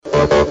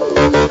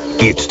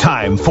It's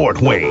time,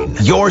 Fort Wayne.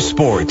 Your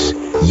sports,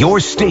 your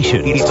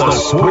station. It's the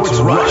Sports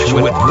Rush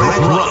with Brett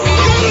Rump.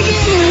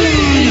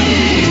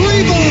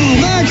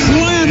 Max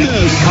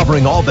Landis.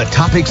 Covering all the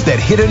topics that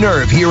hit a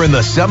nerve here in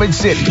the Summit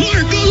City.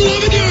 Clark goes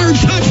 11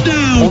 yards,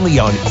 touchdown. Only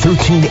on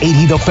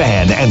 1380 The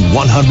Fan and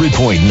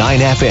 100.9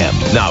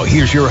 FM. Now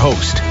here's your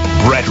host,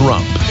 Brett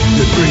Rump.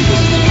 The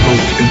greatest,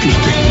 most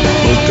interesting,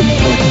 most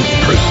important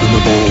person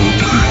of all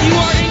time. You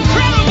are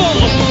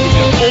incredible.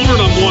 Over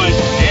them, boys.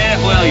 Yeah,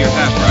 well, you're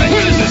half right.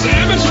 What is this,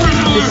 amateur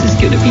hour? This is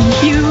going to be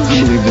huge.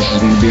 I believe this is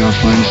going to be our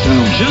finest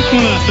hour. Just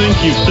when I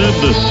think you've said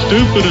the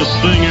stupidest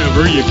thing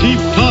ever, you keep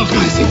talking.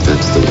 I think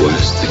that's the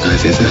worst thing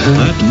I've ever heard.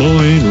 That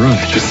boy ain't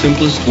right. The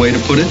simplest way to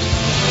put it,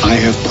 I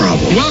have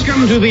problems.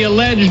 Welcome to the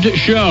alleged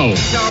show.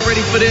 Y'all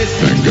ready for this?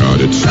 Thank God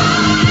it's...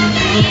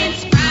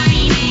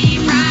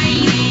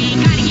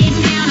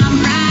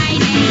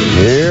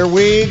 Here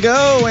we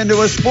go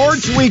into a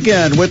sports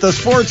weekend with the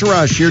Sports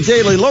Rush, your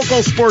daily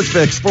local sports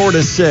fix, 4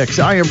 to 6.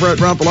 I am Brett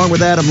Rump along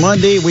with Adam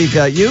Lundy. We've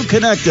got you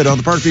connected on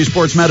the Parkview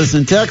Sports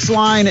Medicine text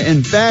line.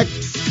 In fact,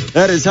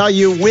 that is how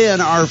you win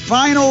our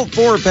final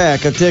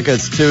 4-pack of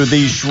tickets to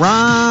the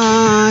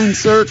Shrine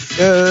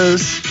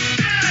Circus.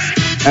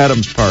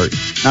 Adam's part.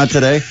 Not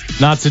today?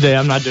 Not today.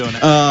 I'm not doing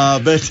it.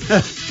 But...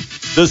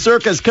 The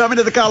circus coming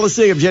to the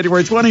Coliseum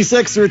January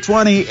 26th through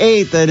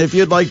 28th. And if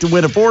you'd like to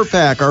win a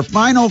 4-pack, our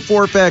final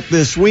 4-pack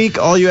this week,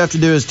 all you have to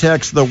do is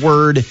text the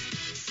word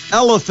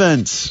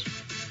elephants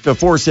to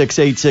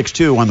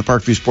 46862 on the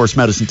Parkview Sports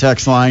Medicine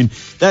text line.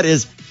 That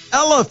is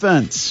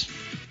elephants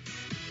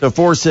to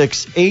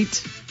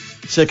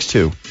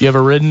 46862. You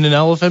ever ridden an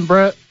elephant,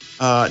 Brett?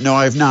 No,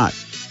 I have not.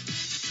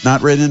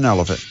 Not ridden an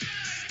elephant.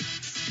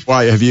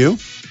 Why, have you?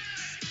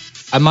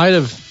 I might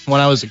have when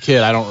I was a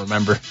kid. I don't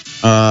remember.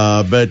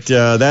 But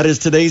that is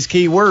today's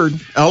key word,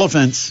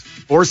 elephants,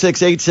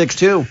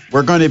 46862.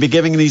 We're going to be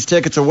giving these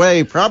tickets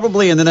away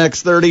probably in the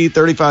next 30,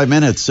 35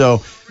 minutes.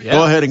 So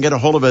Go ahead and get a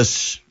hold of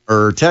us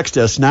or text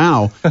us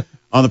now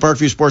on the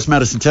Parkview Sports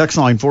Medicine text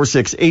line,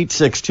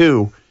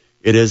 46862.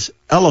 It is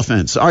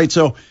elephants. All right,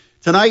 so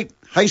tonight,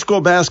 high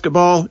school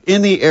basketball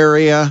in the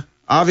area.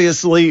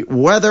 Obviously,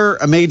 weather,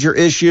 a major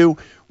issue.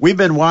 We've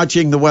been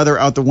watching the weather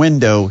out the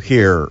window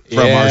here from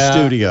our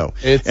studio.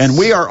 And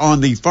we are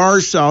on the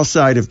far south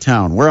side of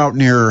town. We're out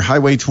near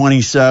Highway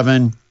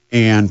 27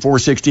 and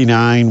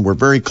 469. We're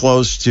very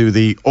close to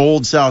the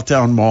old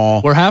Southtown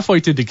Mall. We're halfway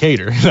to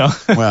Decatur. No.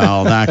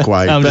 Well, not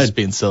quite. I'm just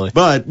being silly.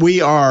 But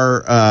we are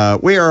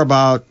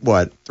about,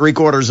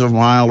 3/4 of a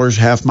mile or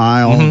half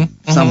mile,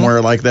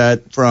 somewhere like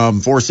that,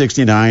 from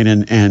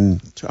 469 and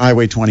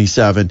Highway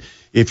 27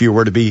 if you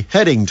were to be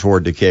heading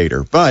toward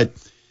Decatur. But...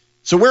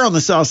 So we're on the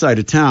south side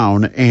of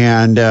town,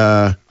 and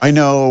I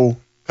know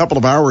a couple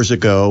of hours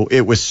ago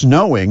it was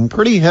snowing,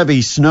 pretty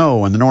heavy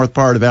snow in the north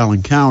part of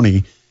Allen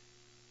County,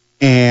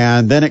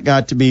 and then it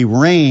got to be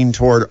rain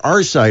toward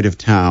our side of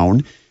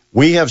town.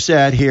 We have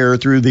sat here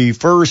through the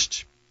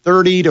first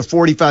 30 to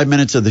 45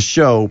 minutes of the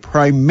show,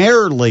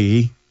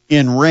 primarily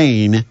in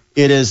rain.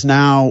 It is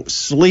now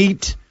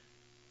sleet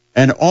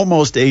and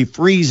almost a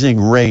freezing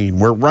rain.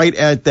 We're right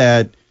at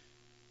that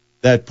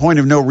point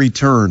of no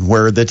return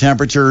where the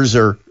temperatures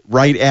are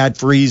right at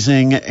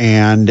freezing,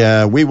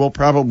 and we will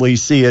probably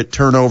see it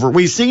turn over.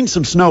 We've seen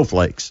some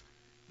snowflakes,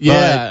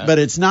 but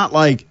it's not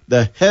like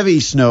the heavy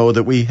snow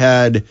that we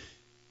had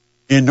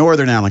in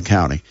northern Allen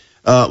County.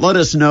 Let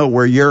us know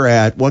where you're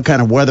at, what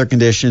kind of weather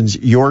conditions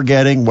you're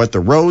getting, what the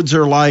roads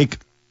are like.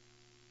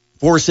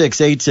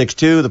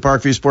 46862, the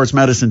Parkview Sports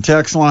Medicine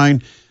text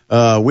line.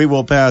 We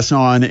will pass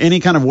on any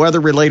kind of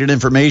weather-related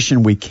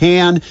information we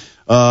can.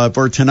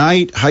 For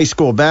tonight, high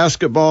school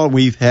basketball,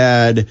 we've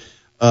had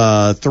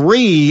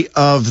 3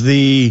 of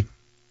the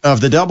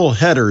double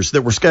headers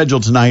that were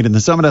scheduled tonight in the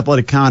Summit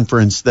Athletic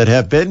Conference that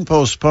have been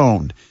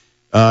postponed.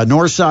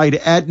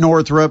 Northside at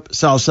Northrop,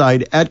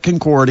 Southside at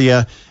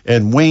Concordia,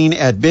 and Wayne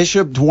at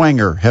Bishop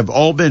Dwenger have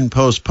all been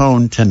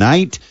postponed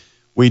tonight.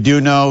 We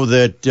do know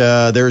that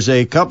there's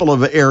a couple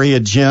of area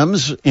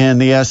gyms in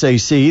the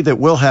SAC that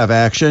will have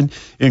action,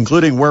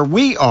 including where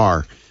we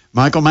are.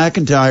 Michael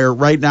McIntyre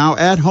right now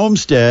at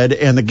Homestead,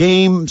 and the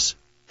games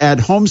at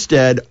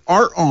Homestead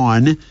are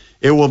on.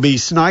 It will be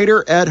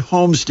Snyder at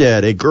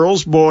Homestead, a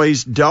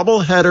girls-boys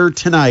doubleheader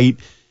tonight.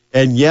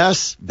 And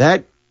yes,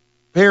 that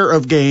pair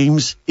of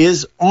games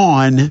is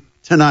on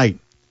tonight.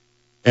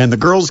 And the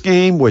girls'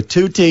 game with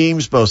 2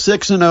 teams, both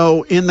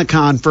 6-0 in the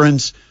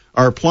conference,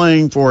 are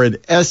playing for an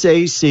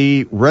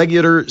SAC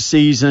regular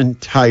season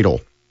title.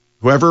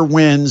 Whoever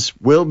wins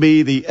will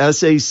be the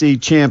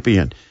SAC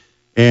champion.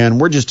 And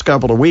we're just a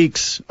couple of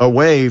weeks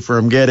away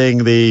from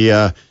getting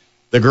the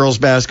girls'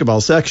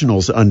 basketball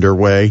sectionals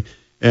underway.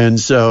 And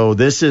so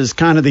this is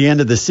kind of the end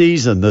of the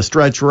season, the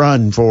stretch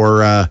run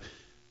for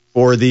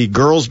the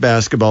girls'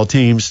 basketball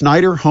team.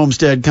 Snyder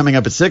Homestead coming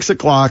up at 6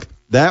 o'clock.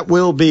 That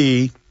will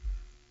be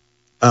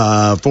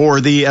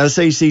for the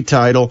SAC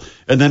title.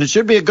 And then it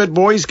should be a good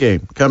boys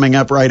game coming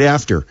up right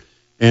after.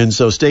 And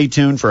so stay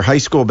tuned for high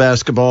school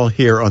basketball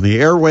here on the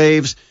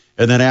airwaves.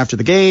 And then after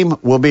the game,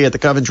 we'll be at the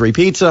Coventry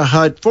Pizza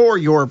Hut for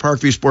your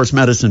Parkview Sports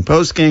Medicine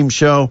postgame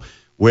show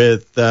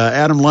with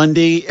Adam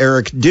Lundy,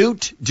 Eric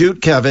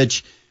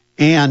Dutkevich,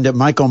 and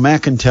Michael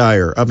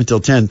McIntyre up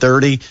until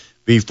 10:30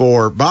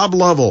 before Bob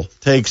Lovell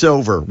takes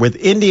over with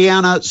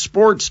Indiana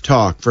Sports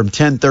Talk from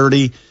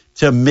 10:30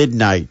 to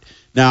midnight.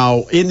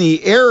 Now, in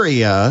the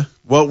area,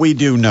 what we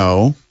do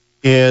know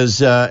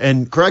is,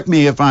 and correct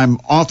me if I'm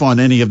off on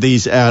any of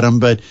these, Adam,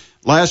 but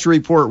last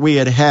report we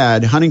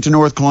had Huntington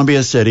North,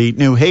 Columbia City,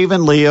 New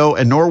Haven, Leo,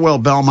 and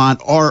Norwell Belmont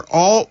are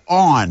all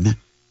on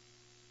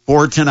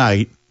for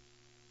tonight.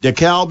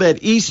 DeKalb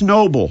at East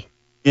Noble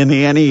in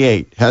the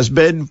NE8 has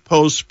been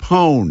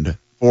postponed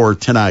for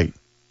tonight.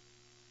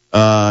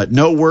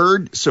 No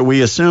word, so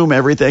we assume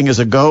everything is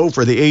a go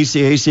for the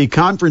ACAC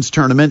Conference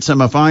Tournament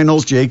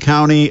semifinals. Jay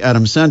County,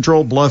 Adams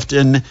Central,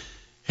 Bluffton,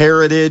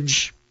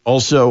 Heritage.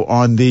 Also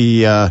on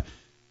the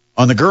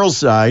girls'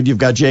 side, you've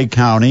got Jay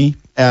County,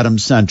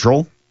 Adams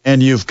Central,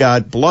 and you've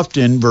got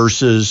Bluffton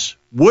versus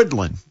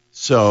Woodland.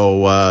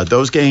 So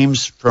those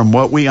games, from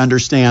what we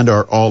understand,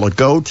 are all a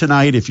go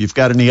tonight. If you've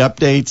got any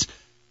updates,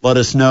 let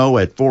us know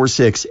at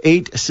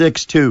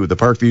 46862, the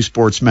Parkview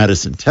Sports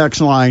Medicine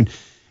text line.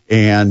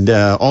 And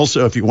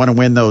also, if you want to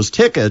win those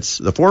tickets,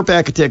 the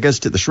 4-pack of tickets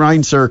to the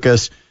Shrine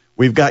Circus,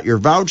 we've got your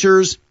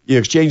vouchers. You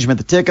exchange them at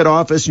the ticket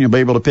office, and you'll be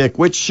able to pick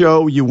which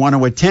show you want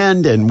to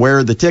attend and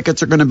where the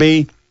tickets are going to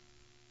be.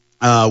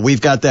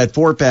 We've got that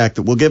 4-pack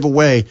that we'll give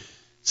away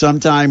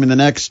sometime in the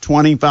next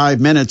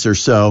 25 minutes or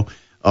so.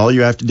 All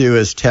you have to do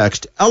is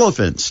text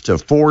ELEPHANTS to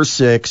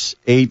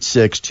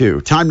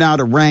 46862. Time now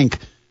to rank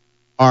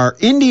our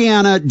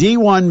Indiana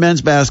D1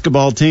 men's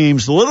basketball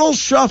team's little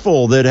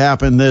shuffle that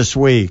happened this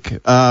week.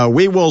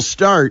 We will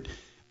start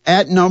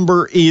at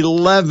number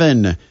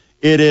 11.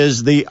 It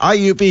is the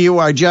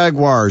IUPUI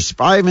Jaguars,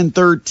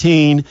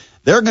 5-13.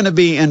 They're going to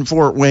be in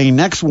Fort Wayne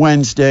next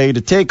Wednesday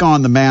to take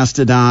on the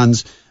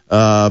Mastodons.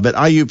 But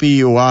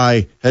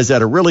IUPUI has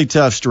had a really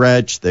tough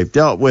stretch. They've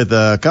dealt with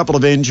a couple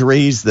of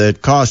injuries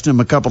that cost them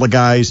a couple of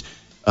guys.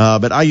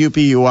 But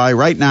IUPUI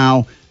right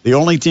now, the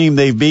only team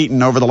they've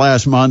beaten over the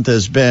last month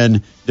has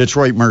been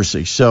Detroit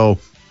Mercy. So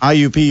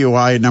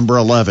IUPUI at number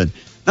 11.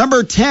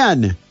 Number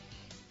 10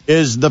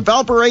 is the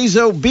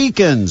Valparaiso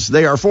Beacons.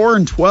 They are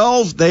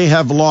 4-12. They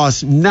have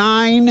lost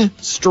 9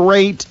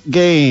 straight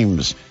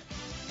games.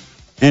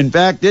 In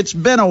fact, it's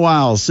been a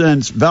while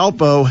since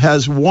Valpo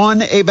has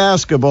won a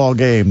basketball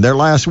game. Their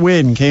last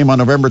win came on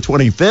November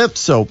 25th,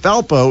 so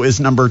Valpo is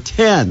number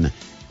 10.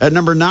 At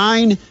number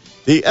 9,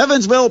 the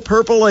Evansville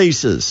Purple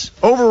Aces.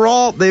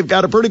 Overall, they've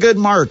got a pretty good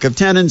mark of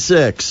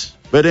 10-6.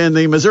 But in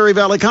the Missouri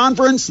Valley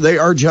Conference, they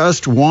are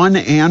just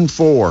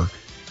 1-4.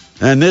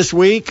 And this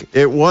week,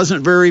 it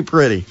wasn't very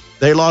pretty.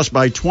 They lost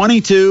by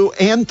 22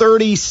 and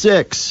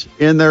 36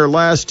 in their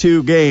last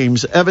 2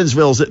 games.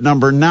 Evansville's at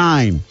number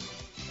 9.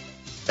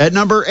 At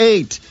number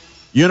 8,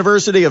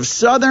 University of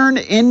Southern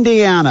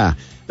Indiana.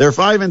 They're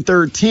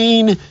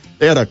 5-13.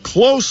 They had a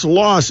close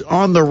loss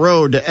on the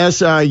road to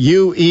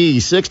SIUE,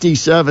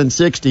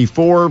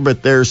 67-64,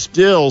 but they're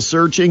still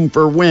searching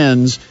for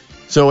wins.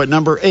 So at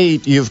number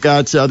 8, you've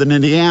got Southern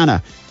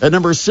Indiana. At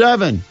number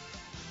 7,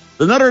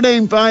 the Notre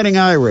Dame Fighting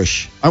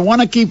Irish. I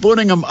want to keep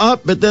putting them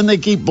up, but then they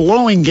keep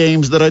blowing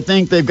games that I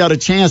think they've got a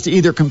chance to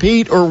either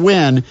compete or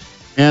win,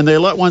 and they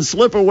let one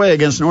slip away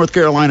against North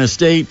Carolina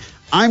State.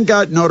 I've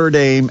got Notre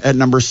Dame at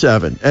number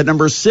 7. At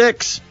number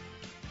 6,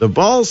 the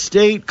Ball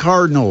State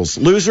Cardinals,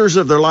 losers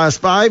of their last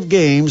 5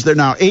 games. They're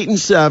now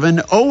 8-7,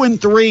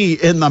 0-3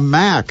 in the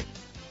MAC.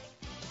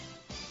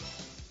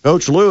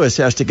 Coach Lewis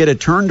has to get it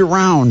turned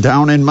around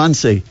down in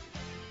Muncie.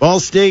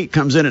 Ball State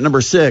comes in at number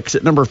 6.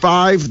 At number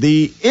 5,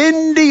 the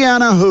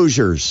Indiana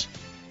Hoosiers.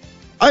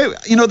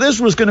 This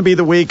was going to be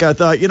the week I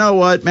thought, you know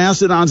what,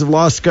 Mastodons have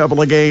lost a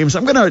couple of games.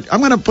 I'm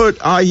gonna put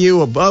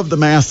IU above the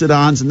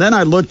Mastodons, and then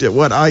I looked at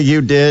what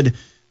IU did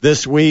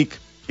this week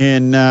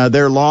in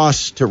their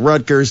loss to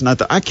Rutgers, and I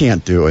thought, I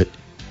can't do it.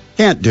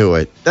 Can't do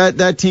it.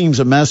 That team's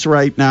a mess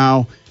right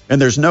now,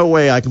 and there's no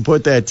way I can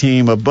put that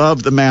team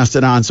above the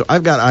Mastodons. So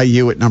I've got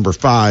IU at number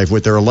 5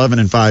 with their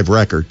 11-5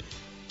 record.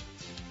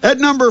 At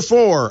number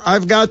 4,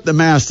 I've got the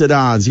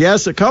Mastodons.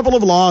 Yes, a couple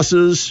of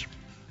losses,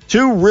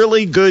 2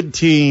 really good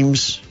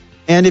teams.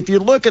 And if you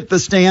look at the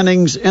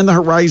standings in the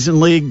Horizon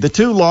League, the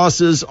 2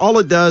 losses, all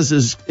it does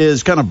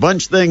is kind of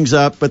bunch things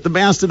up. But the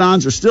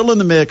Mastodons are still in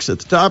the mix at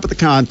the top of the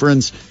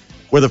conference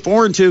with a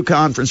 4-2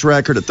 conference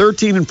record, a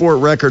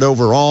 13-4 record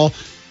overall.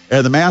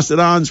 And the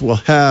Mastodons will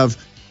have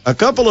a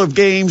couple of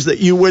games that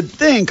you would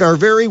think are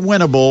very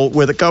winnable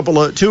with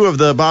 2 of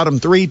the bottom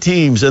 3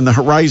 teams in the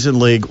Horizon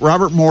League.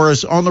 Robert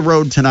Morris on the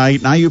road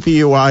tonight, and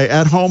IUPUI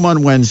at home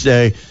on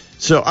Wednesday.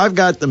 So I've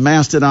got the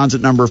Mastodons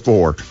at number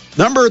 4.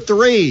 Number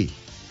 3,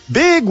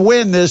 big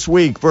win this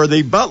week for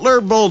the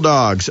Butler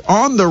Bulldogs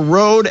on the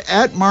road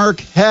at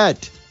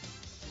Marquette.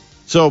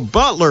 So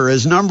Butler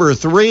is number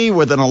 3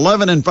 with an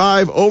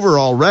 11-5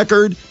 overall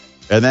record.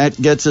 And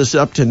that gets us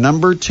up to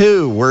number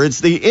 2, where it's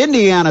the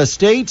Indiana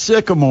State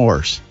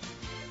Sycamores.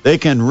 They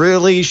can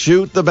really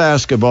shoot the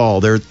basketball.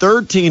 They're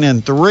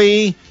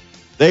 13-3.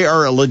 They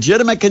are a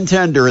legitimate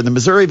contender in the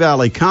Missouri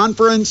Valley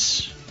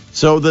Conference.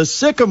 So the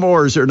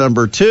Sycamores are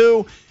number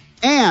 2.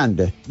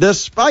 And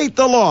despite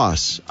the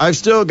loss, I've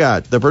still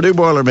got the Purdue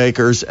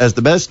Boilermakers as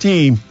the best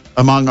team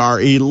among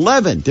our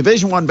 11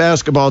 Division I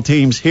basketball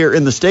teams here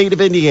in the state of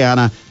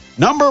Indiana.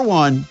 Number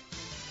 1,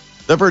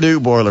 the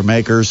Purdue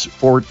Boilermakers,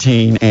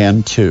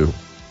 14-2.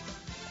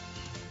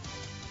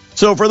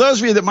 So for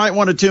those of you that might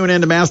want to tune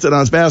into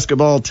Mastodons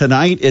basketball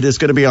tonight, it is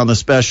going to be on the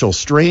special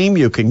stream.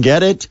 You can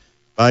get it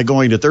by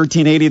going to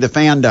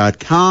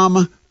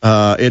 1380thefan.com.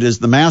 It is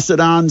the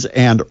Mastodons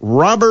and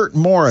Robert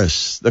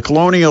Morris. The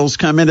Colonials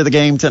come into the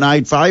game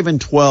tonight,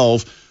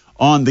 5-12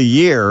 on the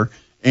year,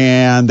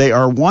 and they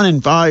are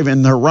 1-5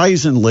 in the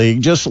Horizon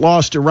League. Just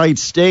lost to Wright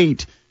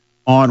State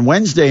on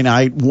Wednesday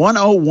night,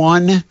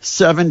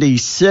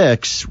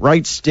 101-76.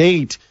 Wright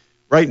State,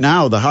 right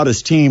now, the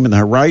hottest team in the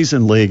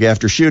Horizon League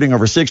after shooting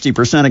over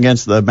 60%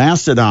 against the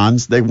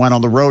Mastodons. They went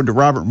on the road to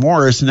Robert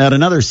Morris and had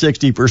another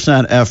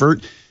 60%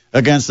 effort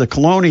against the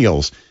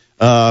Colonials.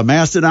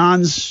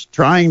 Mastodons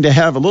trying to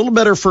have a little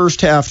better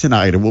first half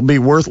tonight. It will be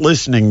worth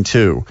listening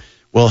to.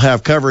 We'll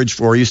have coverage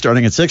for you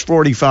starting at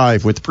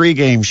 6:45 with the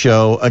pregame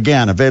show.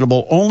 Again,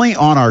 available only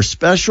on our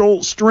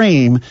special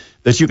stream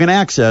that you can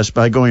access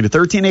by going to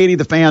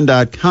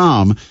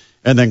 1380thefan.com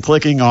and then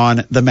clicking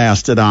on the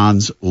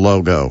Mastodons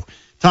logo.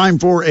 Time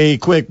for a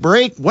quick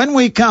break. When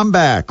we come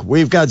back,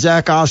 we've got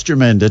Zach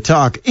Osterman to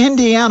talk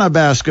Indiana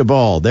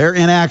basketball. They're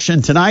in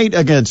action tonight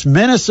against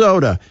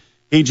Minnesota.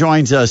 He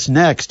joins us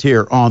next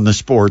here on the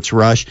Sports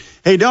Rush.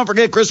 Hey, don't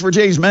forget Christopher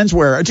James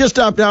Menswear. I just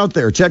stopped out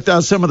there, checked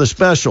out some of the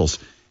specials.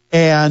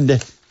 And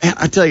man,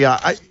 I tell you,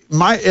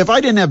 if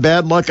I didn't have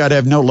bad luck, I'd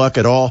have no luck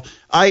at all.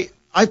 I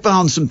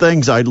found some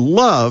things I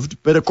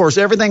loved, but of course,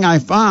 everything I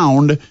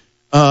found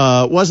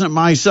wasn't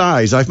my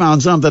size. I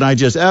found something I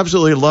just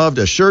absolutely loved,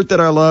 a shirt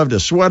that I loved, a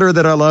sweater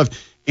that I loved,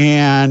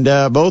 and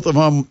both of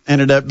them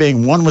ended up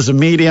being, one was a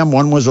medium,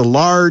 one was a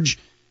large.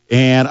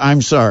 And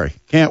I'm sorry,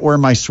 can't wear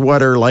my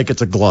sweater like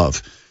it's a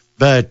glove.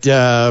 But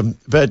I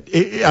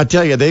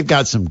tell you, they've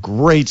got some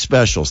great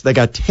specials. They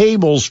got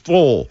tables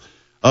full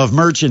of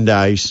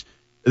merchandise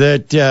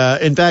that,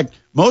 in fact,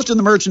 most of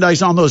the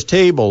merchandise on those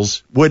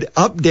tables would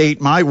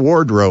update my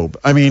wardrobe.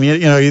 I mean,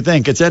 you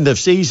think it's end of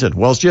season.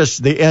 Well, it's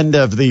just the end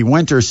of the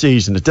winter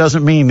season. It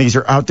doesn't mean these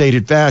are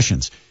outdated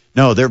fashions.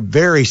 No, they're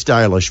very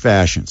stylish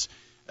fashions.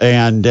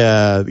 And,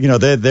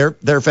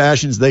 they're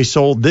fashions they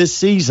sold this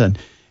season.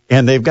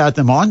 And they've got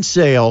them on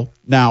sale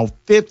now,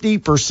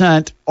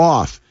 50%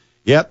 off.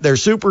 Yep, their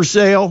super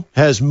sale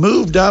has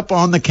moved up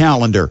on the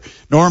calendar.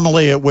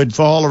 Normally it would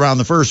fall around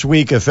the first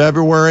week of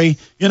February,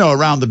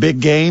 around the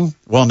big game.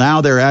 Well,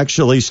 now they're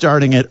actually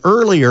starting it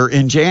earlier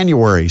in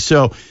January.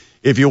 So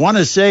if you want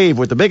to save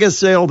with the biggest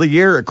sale of the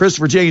year at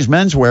Christopher James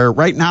Menswear,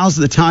 right now's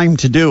the time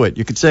to do it.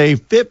 You could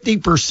save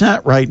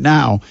 50% right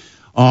now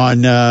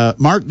on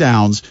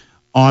markdowns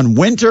on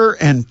winter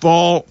and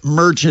fall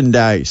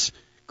merchandise.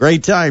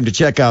 Great time to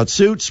check out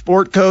suits,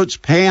 sport coats,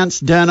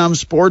 pants, denim,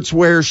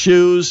 sportswear,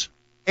 shoes,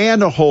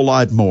 and a whole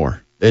lot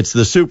more. It's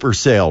the super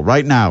sale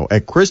right now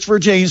at Christopher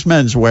James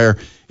Menswear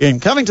in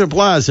Covington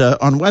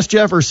Plaza on West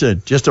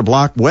Jefferson, just a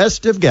block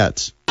west of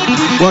Getz.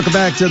 Welcome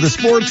back to the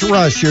Sports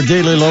Rush, your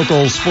daily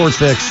local sports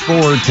fix 4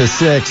 to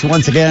 6.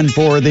 Once again,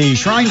 for the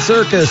Shrine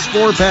Circus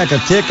 4-pack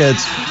of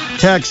tickets,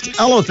 text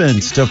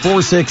ELEPHANTS to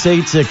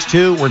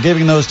 46862. We're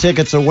giving those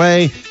tickets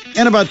away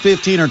in about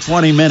 15 or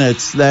 20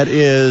 minutes. That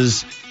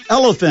is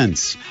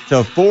ELEPHANTS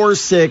to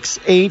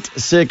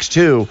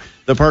 46862,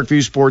 the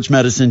Parkview Sports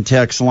Medicine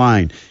text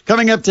line.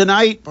 Coming up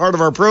tonight, part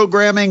of our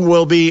programming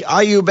will be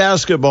IU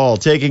basketball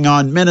taking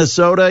on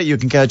Minnesota. You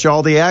can catch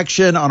all the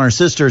action on our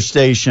sister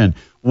station,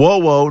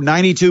 WOWO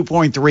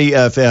 92.3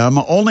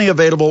 FM, only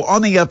available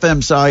on the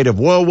FM side of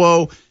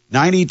WOWO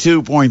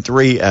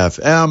 92.3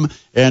 FM.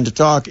 And to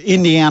talk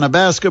Indiana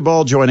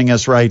basketball, joining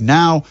us right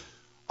now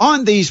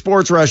on the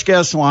Sports Rush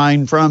guest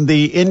line from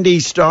the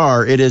Indy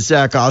Star, it is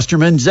Zach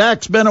Osterman. Zach,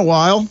 it's been a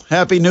while.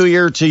 Happy New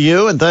Year to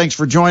you, and thanks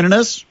for joining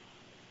us.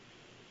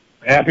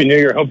 Happy New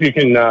Year. Hope you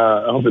can.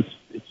 I hope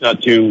it's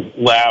not too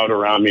loud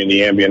around me in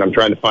the ambient. I'm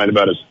trying to find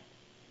about as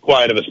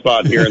quiet of a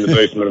spot here in the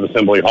basement of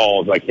Assembly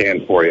Hall as I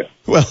can for you.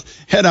 Well,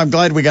 and I'm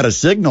glad we got a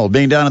signal.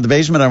 Being down in the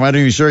basement, I'm not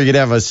even sure you'd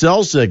have a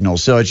cell signal,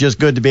 so it's just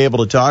good to be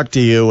able to talk to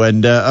you.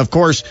 And, of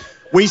course,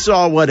 we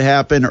saw what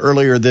happened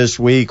earlier this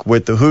week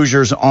with the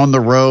Hoosiers on the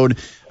road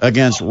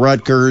against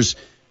Rutgers.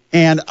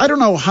 And I don't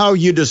know how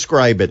you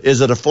describe it. Is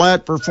it a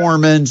flat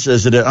performance?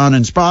 Is it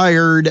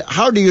uninspired?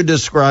 How do you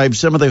describe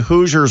some of the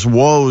Hoosiers'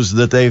 woes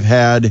that they've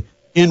had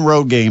in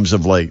road games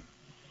of late?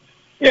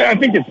 Yeah, I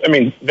think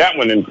that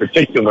one in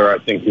particular, I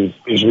think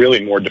is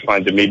really more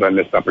defined to me by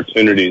missed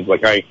opportunities.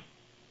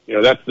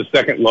 That's the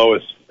second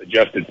lowest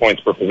adjusted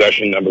points per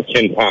possession number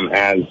Ken Pom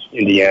has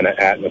Indiana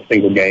at in a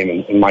single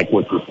game in Mike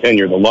Woods'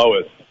 tenure. The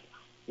lowest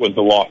was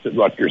the loss at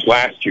Rutgers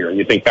last year. And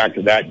you think back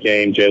to that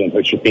game, Jalen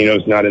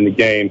Pochettino's not in the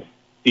game.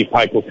 Steve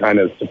Peichel kind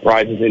of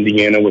surprises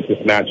Indiana with this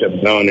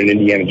matchup zone, and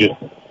Indiana just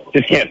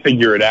can't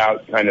figure it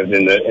out kind of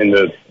in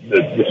the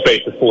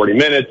space of 40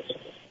 minutes.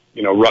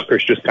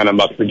 Rutgers just kind of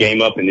mucks the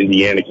game up and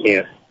Indiana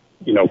can't,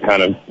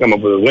 kind of come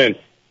up with a win.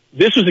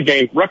 This was a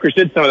game, Rutgers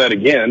did some of that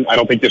again. I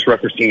don't think this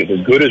Rutgers team is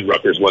as good as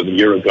Rutgers was a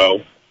year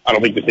ago. I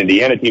don't think this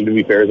Indiana team, to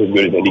be fair, is as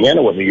good as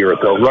Indiana was a year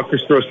ago.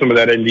 Rutgers throws some of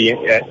that at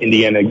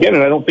Indiana again,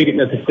 and I don't think it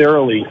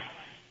necessarily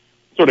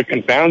sort of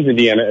confounds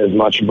Indiana as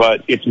much,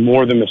 but it's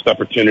more than missed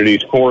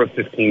opportunities. 4 of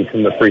 15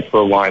 from the free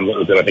throw line. What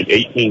was it? I think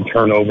 18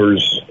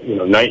 turnovers,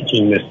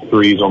 19 missed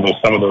threes, although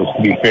some of those,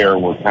 to be fair,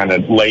 were kind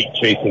of late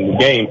chasing the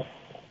game.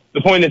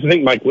 The point is, I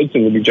think Mike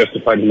Woodson would be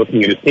justified in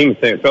looking at his team and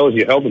saying, fellas,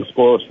 you held them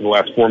scoreless for the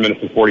last 4 minutes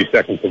and 40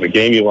 seconds of the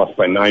game. You lost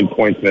by 9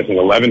 points, missing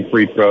 11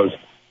 free throws,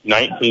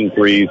 19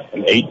 threes,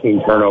 and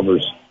 18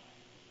 turnovers.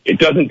 It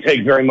doesn't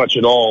take very much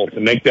at all to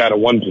make that a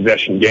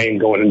one-possession game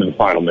going into the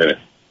final minute.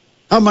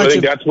 I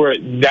think that's where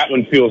that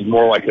one feels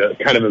more like a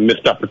kind of a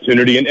missed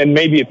opportunity. And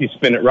maybe if you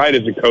spin it right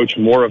as a coach,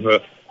 more of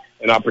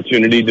an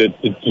opportunity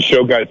to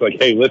show guys like,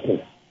 hey,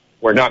 listen,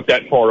 we're not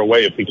that far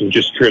away if we can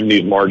just trim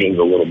these margins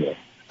a little bit.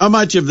 How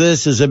much of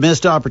this is a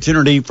missed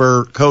opportunity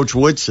for Coach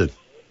Woodson?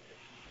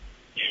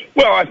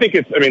 Well, I think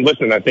I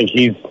think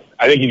he's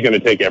going to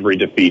take every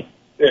defeat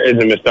as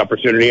a missed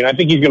opportunity. And I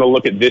think he's going to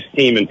look at this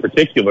team in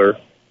particular,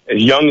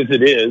 as young as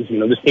it is.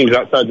 This team's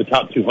outside the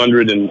top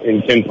 200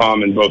 in Ken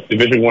Pom in both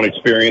Division I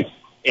experience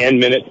and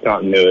minutes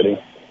continuity.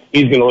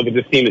 He's going to look at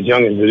this team as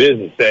young as it is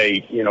and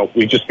say,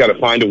 we've just got to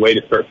find a way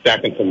to start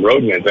stacking some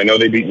road wins. I know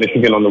they beat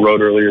Michigan on the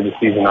road earlier this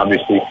season.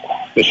 Obviously,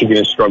 Michigan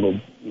has struggled,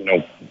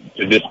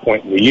 to this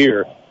point in the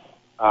year.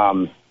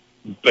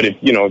 But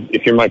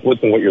if you're Mike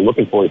Woodson, what you're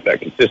looking for is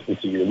that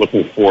consistency. You're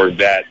looking for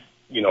that,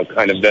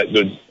 kind of that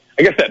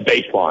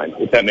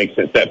baseline, if that makes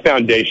sense, that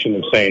foundation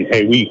of saying,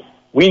 hey,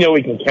 we know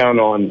we can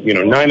count on,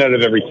 9 out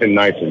of every 10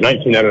 nights or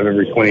 19 out of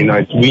every 20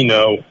 nights. We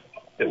know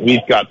that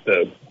we've got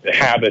the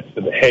habits,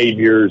 the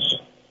behaviors,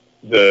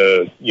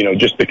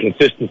 just the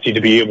consistency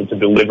to be able to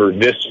deliver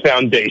this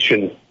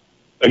foundation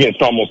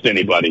against almost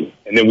anybody.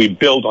 And then we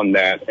build on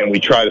that, and we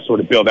try to sort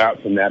of build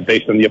out from that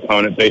based on the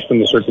opponent, based on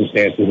the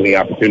circumstances and the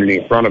opportunity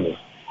in front of us.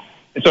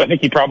 And so I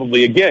think he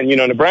probably, again,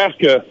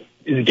 Nebraska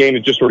is a game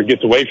that just sort of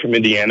gets away from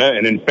Indiana.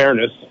 And in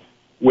fairness,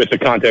 with the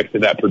context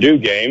of that Purdue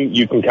game,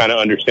 you can kind of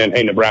understand,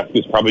 hey, Nebraska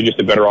is probably just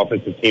a better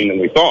offensive team than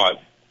we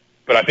thought.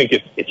 But I think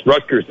it's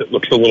Rutgers that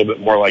looks a little bit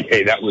more like,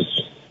 hey, that was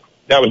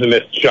a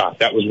missed shot.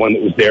 That was one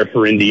that was there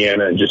for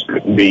Indiana and just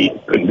couldn't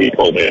be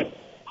pulled in.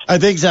 I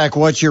think, Zach,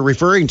 what you're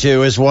referring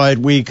to is what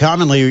we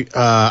commonly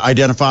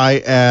identify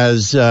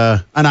as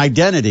an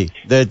identity,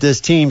 that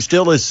this team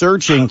still is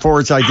searching for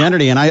its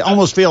identity. And I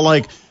almost feel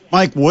like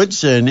Mike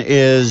Woodson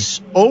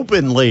is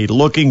openly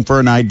looking for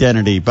an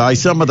identity by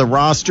some of the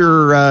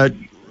roster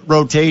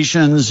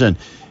rotations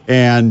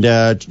and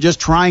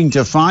just trying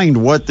to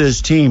find what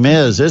this team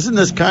is. Isn't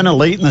this kind of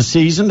late in the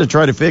season to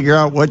try to figure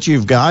out what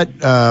you've got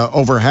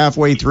over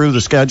halfway through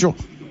the schedule?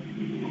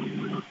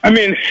 I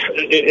mean,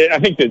 I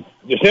think that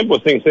the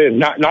simplest thing to say is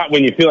not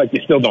when you feel like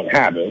you still don't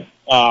have it.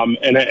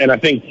 And I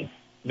think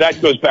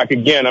that goes back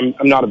again.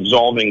 I'm not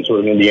absolving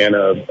sort of Indiana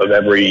of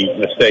every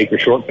mistake or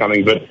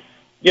shortcoming, but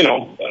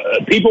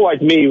people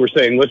like me were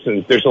saying,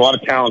 listen, there's a lot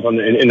of talent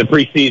in the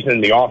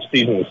preseason, the off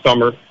season, the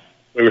summer.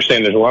 We were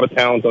saying there's a lot of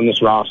talent on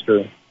this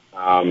roster.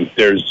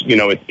 It's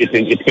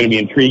going to be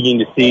intriguing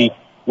to see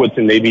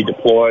Woodson maybe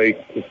deploy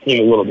his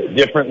team a little bit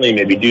differently,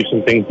 maybe do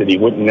some things that he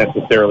wouldn't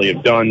necessarily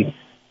have done,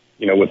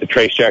 with the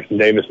Trace Jackson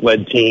Davis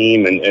led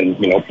team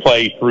and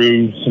play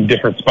through some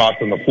different spots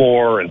on the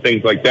floor and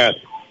things like that.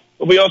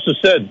 But we also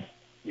said,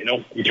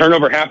 you turn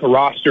over half a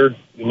roster,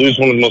 you lose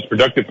one of the most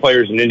productive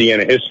players in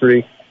Indiana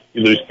history,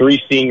 you lose 3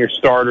 senior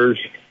starters,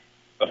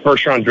 a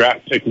first-round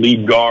draft pick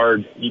lead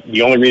guard.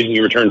 The only reason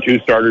you return 2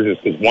 starters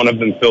is because one of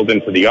them filled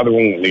in for the other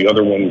one, and the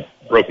other one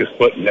broke his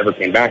foot and never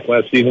came back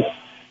last season.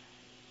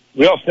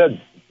 We all said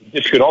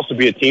this could also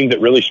be a team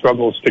that really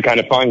struggles to kind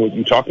of find what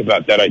you talk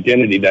about, that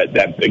identity,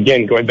 that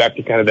again, going back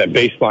to kind of that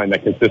baseline,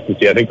 that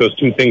consistency. I think those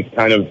two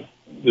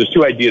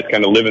ideas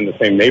kind of live in the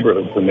same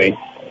neighborhood for me.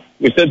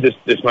 We said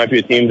this might be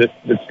a team that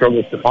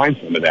struggles to find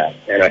some of that.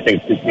 And I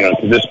think that,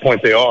 to this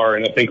point they are.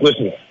 And I think,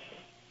 listen,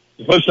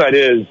 the flip side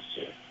is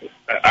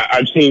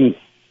I've seen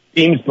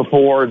teams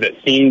before that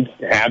seemed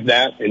to have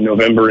that in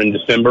November and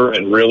December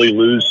and really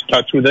lose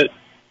touch with it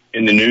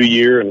in the new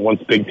year. And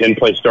once Big Ten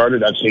play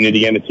started, I've seen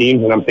Indiana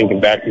teams, and I'm thinking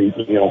back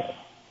to,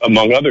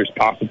 among others,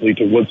 possibly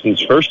to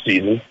Woodson's first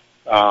season.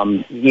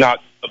 Not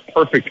a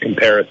perfect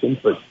comparison,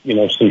 but,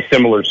 some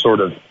similar sort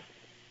of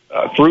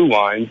through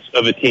lines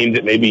of a team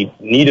that maybe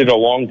needed a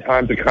long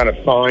time to kind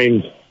of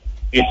find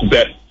its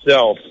best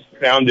self,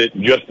 found it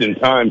just in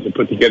time to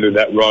put together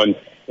that run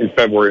in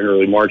February and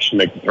early March to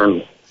make the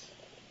tournament.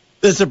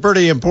 This is a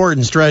pretty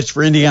important stretch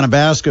for Indiana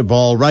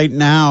basketball. Right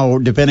now,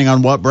 depending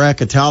on what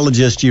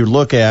bracketologist you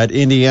look at,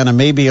 Indiana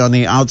may be on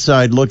the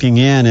outside looking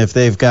in if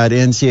they've got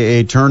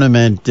NCAA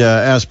tournament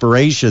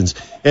aspirations.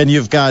 And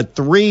you've got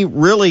 3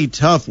 really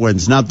tough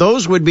wins. Now,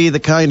 those would be the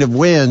kind of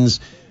wins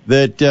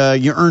that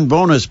you earn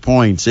bonus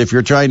points if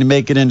you're trying to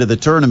make it into the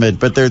tournament.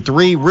 But there are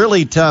 3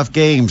 really tough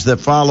games that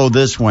follow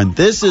this one.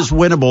 This is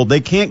winnable.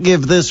 They can't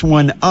give this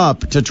one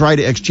up to try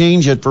to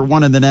exchange it for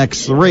one of the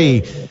next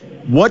 3.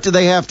 What do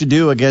they have to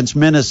do against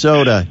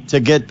Minnesota to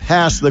get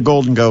past the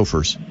Golden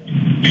Gophers?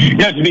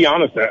 Yeah, to be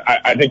honest,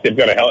 I think they've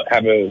got to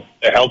have a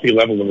healthy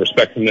level of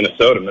respect for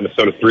Minnesota.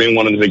 Minnesota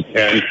 3-1 in the Big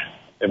Ten.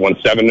 They've won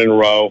 7 in a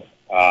row.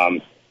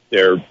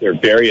 They're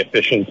very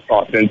efficient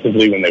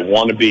offensively when they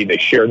want to be. They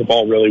share the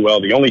ball really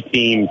well. The only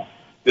team,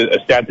 a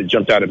stat that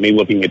jumped out at me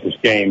looking at this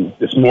game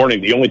this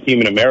morning, the only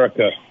team in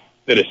America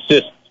that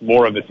assists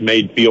more of its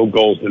made field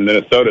goals than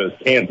Minnesota is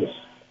Kansas.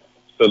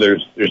 So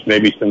there's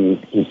maybe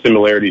some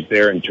similarities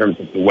there in terms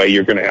of the way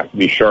you're going to have to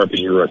be sharp in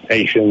your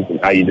rotations and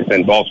how you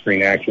defend ball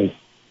screen actions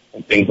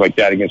and things like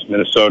that against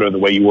Minnesota, the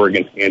way you were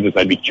against Kansas.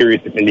 I'd be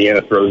curious if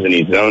Indiana throws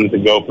any zone at the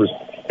Gophers.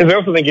 Because I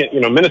also think,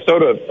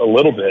 Minnesota a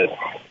little bit,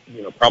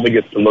 probably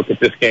gets to look at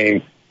this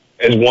game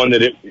as one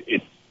that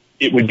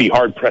it would be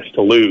hard-pressed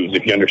to lose,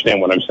 if you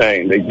understand what I'm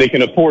saying. They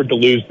can afford to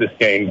lose this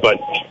game, but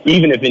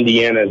even if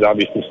Indiana is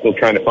obviously still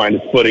trying to find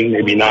its footing,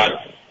 maybe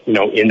not,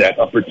 in that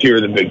upper tier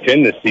of the Big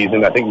Ten this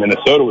season, I think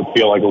Minnesota would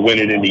feel like a win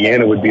at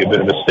Indiana would be a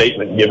bit of a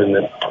statement, given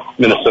that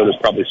Minnesota's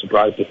probably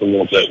surprised us a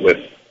little bit with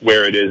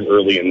where it is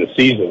early in the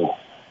season.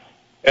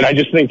 And I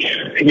just think,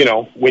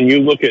 when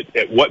you look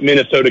at what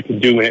Minnesota can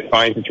do when it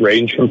finds its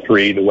range from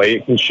three, the way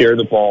it can share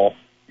the ball,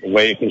 the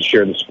way it can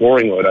share the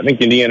scoring load, I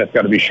think Indiana's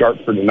got to be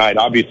sharp for tonight.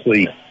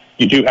 Obviously,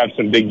 you do have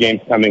some big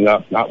games coming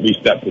up, not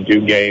least that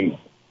Purdue game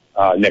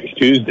next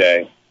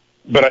Tuesday.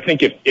 But I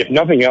think if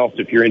nothing else,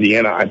 if you're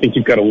Indiana, I think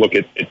you've got to look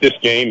at this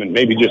game and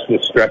maybe just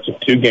this stretch of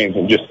 2 games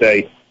and just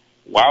say,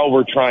 while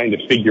we're trying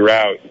to figure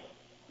out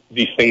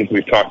these things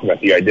we've talked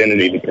about, the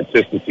identity, the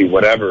consistency,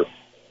 whatever,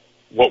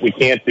 what we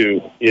can't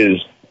do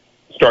is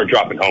start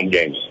dropping home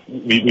games.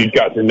 We've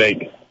got to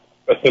make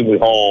Assembly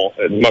Hall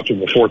as much of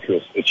a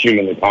fortress as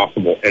humanly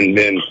possible and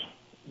then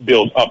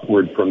build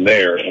upward from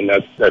there. And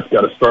that's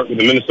got to start with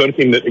the Minnesota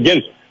team that,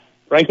 again,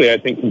 frankly, I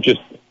think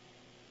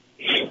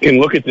can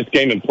look at this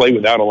game and play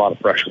without a lot of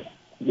pressure,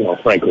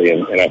 frankly.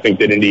 And I think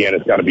that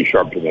Indiana's got to be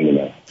sharp to win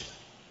tonight.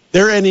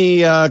 There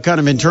any kind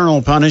of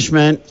internal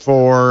punishment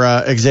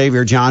for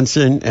Xavier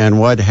Johnson and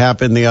what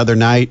happened the other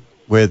night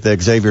with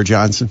Xavier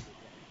Johnson?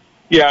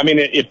 Yeah, I mean,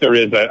 if there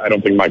is, I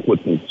don't think Mike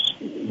Woodson's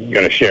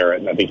going to share it.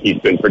 And I think he's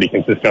been pretty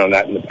consistent on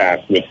that in the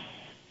past with,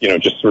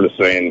 just sort of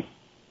saying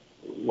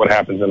what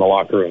happens in the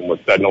locker room,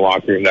 what's said in the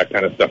locker room, that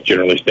kind of stuff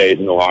generally stays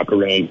in the locker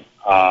room.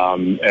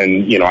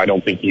 And I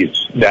don't think he's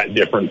that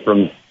different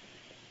from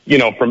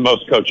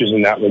most coaches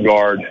in that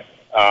regard.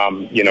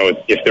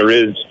 If there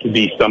is to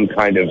be some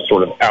kind of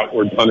sort of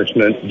outward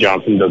punishment,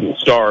 Johnson doesn't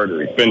start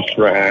or he's benched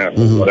for a half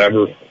or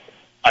whatever,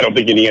 I don't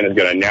think Indiana's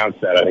going to announce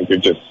that. I think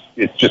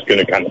it's just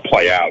going to kind of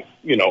play out,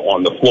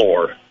 on the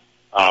floor.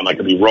 I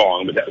could be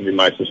wrong, but that would be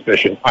my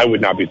suspicion. I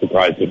would not be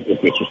surprised if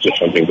this was just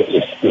something that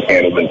was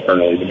handled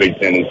internally. The Big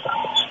Ten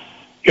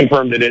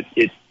confirmed that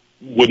it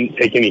wouldn't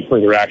take any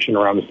further action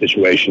around the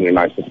situation, and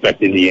I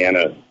suspect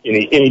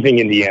anything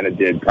Indiana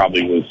did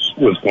probably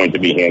was going to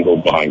be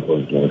handled behind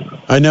closed doors.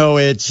 I know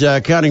it's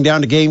counting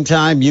down to game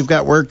time. You've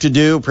got work to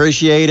do.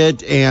 Appreciate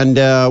it, and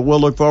we'll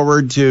look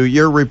forward to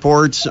your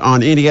reports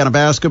on Indiana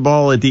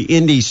basketball at the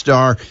Indy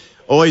Star.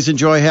 Always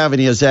enjoy having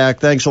you, Zach.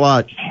 Thanks a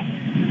lot.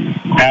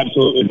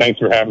 Absolutely. Thanks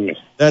for having me.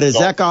 That is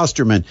Zach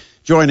Osterman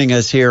joining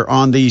us here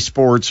on the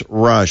Sports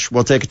Rush.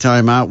 We'll take a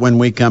time out. When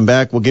we come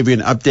back, we'll give you an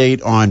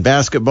update on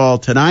basketball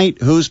tonight,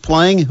 who's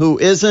playing, who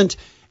isn't,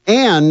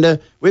 and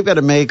we've got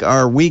to make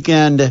our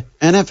weekend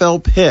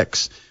NFL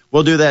picks.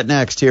 We'll do that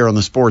next here on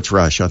the Sports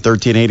Rush on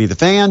 1380 The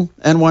Fan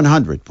and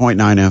 100.9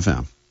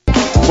 FM.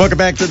 Welcome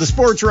back to the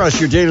Sports Rush,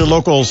 your daily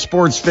local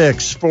sports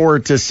fix, 4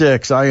 to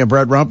 6. I am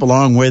Brett Rump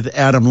along with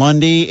Adam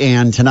Lundy,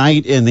 and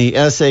tonight in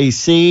the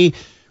SAC,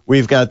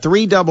 we've got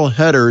 3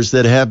 doubleheaders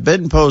that have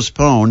been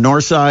postponed.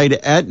 Northside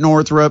at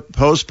Northrop,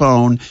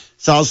 postponed.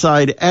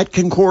 Southside at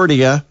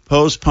Concordia,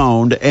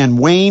 postponed. And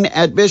Wayne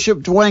at Bishop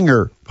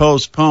Dwenger,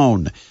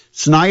 postponed.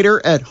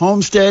 Snyder at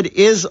Homestead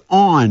is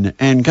on.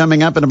 And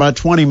coming up in about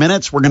 20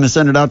 minutes, we're going to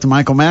send it out to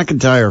Michael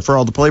McIntyre for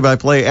all the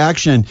play-by-play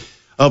action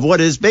of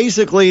what is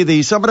basically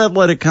the Summit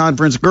Athletic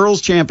Conference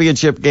Girls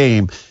Championship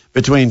game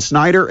between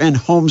Snyder and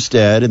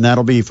Homestead, and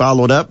that'll be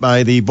followed up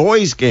by the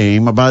boys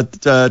game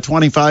about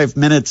 25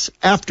 minutes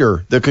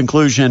after the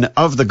conclusion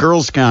of the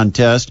girls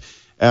contest.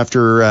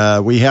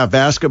 After we have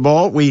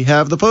basketball, we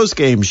have the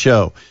post-game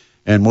show,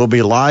 and we'll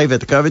be live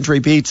at the Coventry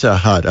Pizza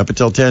Hut up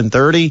until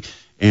 10:30.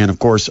 And, of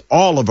course,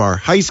 all of our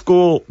high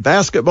school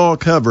basketball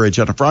coverage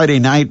on a Friday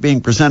night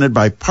being presented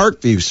by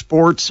Parkview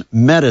Sports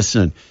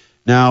Medicine.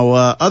 Now,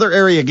 other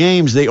area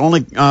games, the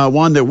only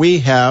one that we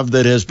have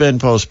that has been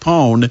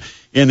postponed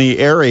in the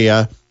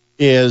area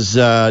is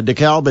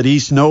DeKalb at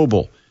East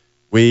Noble.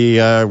 We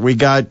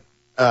got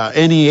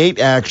NE8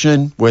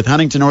 action with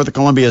Huntington North of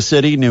Columbia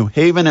City, New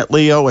Haven at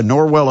Leo, and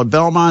Norwell at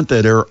Belmont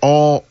that are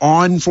all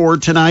on for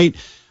tonight.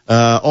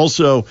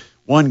 Also,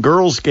 one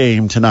girls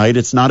game tonight.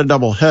 It's not a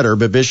doubleheader,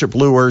 but Bishop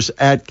Luers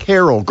at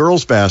Carroll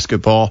girls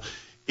basketball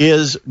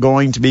is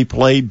going to be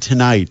played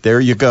tonight. There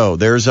you go.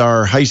 There's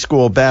our high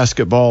school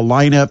basketball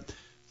lineup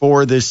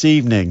for this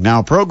evening.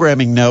 Now,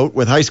 programming note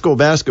with high school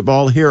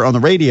basketball here on the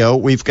radio,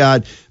 we've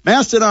got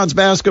Mastodons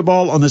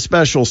basketball on the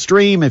special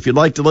stream. If you'd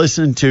like to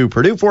listen to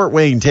Purdue Fort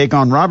Wayne take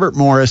on Robert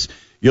Morris,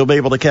 you'll be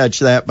able to catch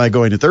that by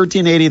going to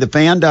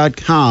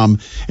 1380thefan.com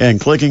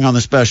and clicking on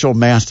the special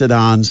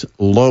Mastodons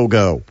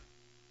logo.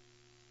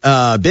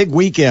 Big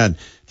weekend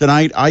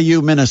tonight,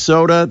 IU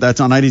Minnesota. That's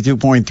on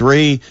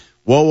 92.3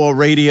 WOWO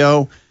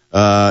Radio.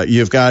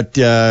 You've got,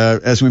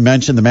 as we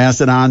mentioned, the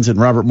Mastodons and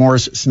Robert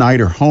Morris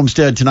Snyder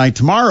Homestead tonight.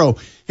 Tomorrow,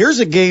 here's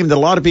a game that a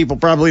lot of people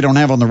probably don't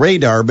have on the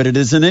radar, but it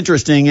is an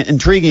interesting,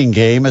 intriguing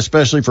game,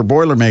 especially for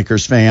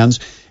Boilermakers fans,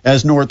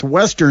 as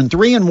Northwestern,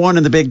 3-1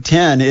 in the Big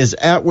Ten, is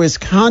at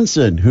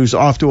Wisconsin, who's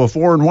off to a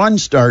 4-1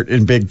 start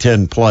in Big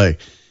Ten play.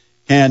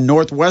 And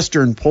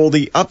Northwestern pull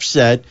the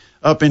upset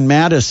up in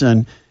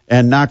Madison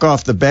and knock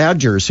off the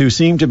Badgers, who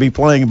seem to be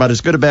playing about as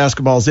good a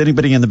basketball as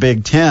anybody in the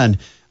Big Ten.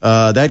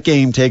 That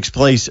game takes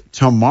place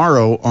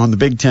tomorrow on the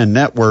Big Ten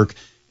Network.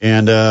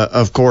 And,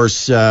 of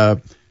course,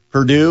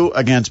 Purdue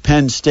against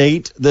Penn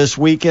State this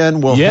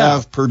weekend. We'll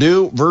have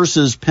Purdue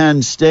versus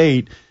Penn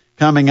State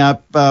coming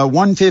up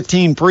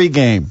 1:15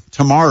 pregame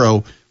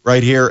tomorrow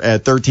right here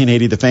at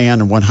 1380 The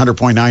Fan and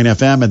 100.9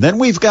 FM. And then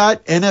we've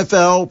got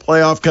NFL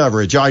playoff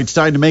coverage. All right, it's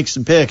time to make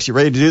some picks. You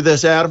ready to do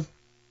this, Adam?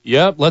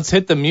 Yep, let's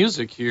hit the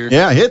music here.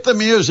 Yeah, hit the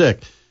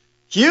music.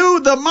 Cue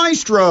the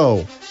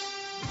maestro.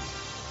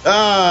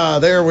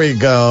 There we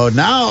go.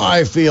 Now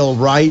I feel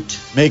right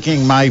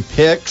making my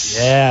picks.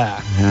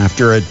 Yeah.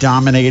 After a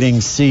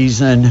dominating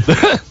season.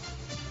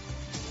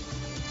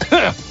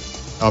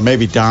 Oh,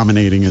 maybe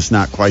dominating is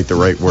not quite the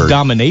right word.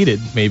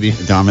 Dominated, maybe.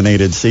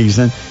 Dominated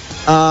season.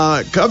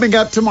 Coming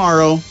up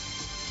tomorrow,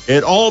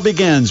 it all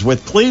begins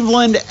with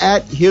Cleveland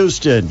at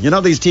Houston. You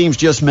know, these teams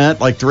just met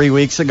like 3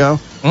 weeks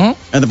ago.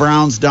 Mm-hmm. And the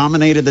Browns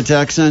dominated the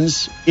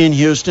Texans in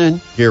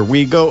Houston. Here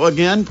we go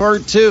again,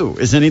 part 2.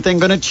 Is anything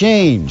going to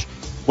change?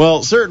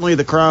 Well, certainly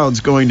the crowd's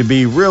going to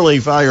be really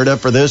fired up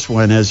for this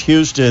one as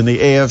Houston, the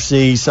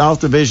AFC South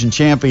Division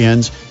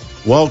champions,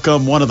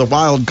 welcome one of the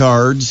wild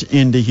cards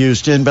into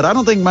Houston. But I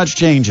don't think much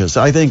changes.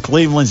 I think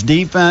Cleveland's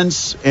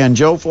defense and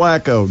Joe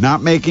Flacco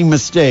not making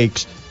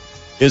mistakes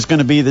is going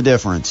to be the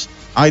difference.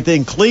 I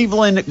think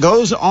Cleveland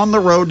goes on the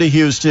road to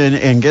Houston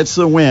and gets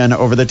the win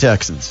over the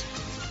Texans.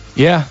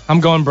 Yeah,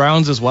 I'm going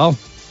Browns as well.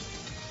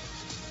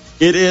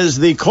 It is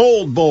the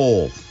Cold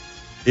Bowl.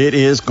 It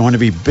is going to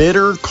be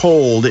bitter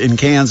cold in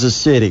Kansas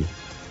City.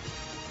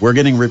 We're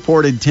getting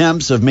reported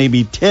temps of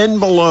maybe 10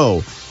 below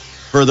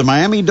for the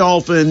Miami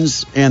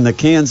Dolphins and the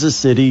Kansas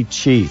City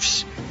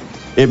Chiefs.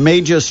 It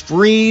may just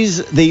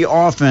freeze the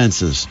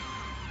offenses.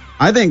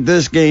 I think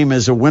this game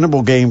is a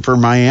winnable game for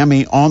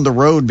Miami on the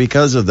road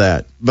because of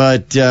that.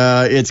 But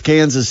it's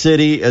Kansas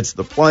City. It's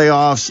the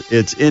playoffs.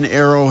 It's in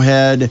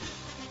Arrowhead.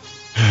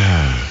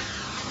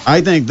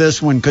 I think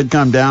this one could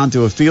come down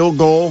to a field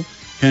goal.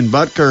 Can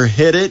Butker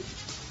hit it?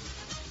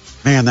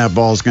 Man, that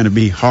ball's going to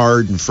be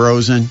hard and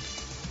frozen.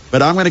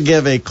 But I'm going to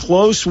give a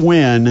close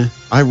win.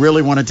 I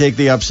really want to take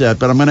the upset,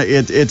 but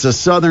it's a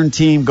Southern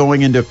team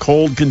going into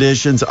cold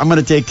conditions. I'm going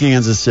to take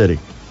Kansas City.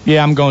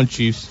 Yeah, I'm going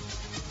Chiefs.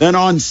 Then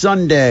on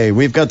Sunday,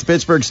 we've got the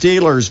Pittsburgh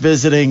Steelers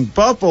visiting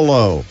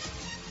Buffalo.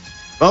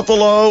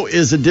 Buffalo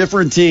is a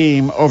different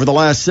team over the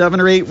last 7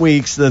 or 8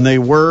 weeks than they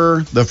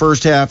were the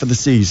first half of the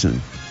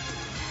season.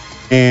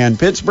 And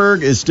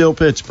Pittsburgh is still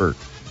Pittsburgh.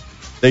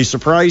 They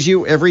surprise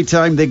you every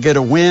time they get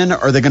a win.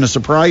 Are they going to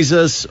surprise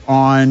us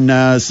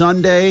on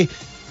Sunday?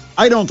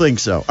 I don't think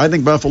so. I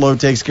think Buffalo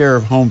takes care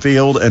of home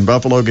field, and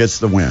Buffalo gets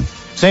the win.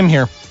 Same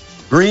here.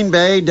 Green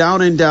Bay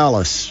down in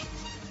Dallas.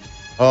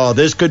 Oh,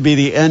 this could be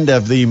the end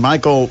of the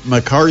Michael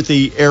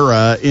McCarthy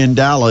era in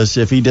Dallas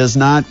if he does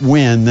not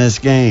win this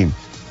game.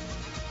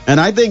 And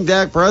I think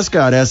Dak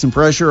Prescott has some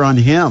pressure on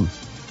him.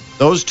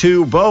 Those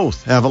two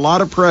both have a lot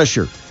of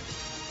pressure.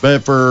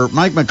 But for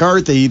Mike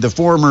McCarthy, the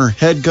former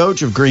head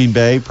coach of Green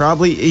Bay,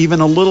 probably even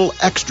a little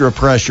extra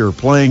pressure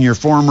playing your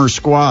former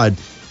squad.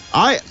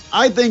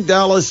 I think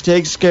Dallas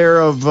takes care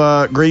of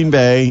Green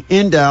Bay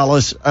in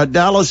Dallas.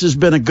 Dallas has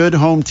been a good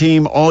home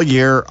team all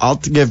year. I'll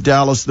give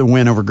Dallas the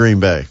win over Green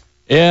Bay.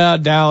 Yeah,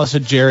 Dallas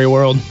at Jerry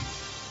World.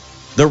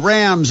 The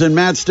Rams and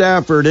Matt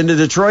Stafford into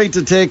Detroit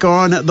to take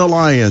on the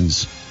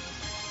Lions.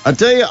 I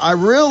tell you, I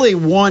really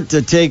want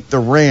to take the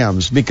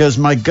Rams because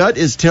my gut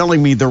is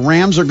telling me the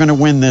Rams are going to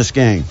win this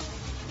game.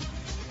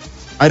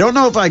 I don't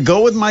know if I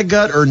go with my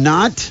gut or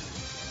not.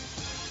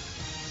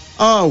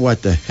 Oh,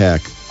 what the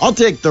heck. I'll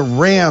take the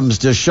Rams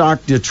to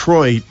shock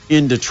Detroit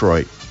in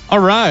Detroit. All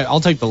right,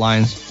 I'll take the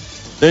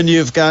Lions. Then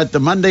you've got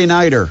the Monday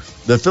Nighter,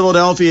 the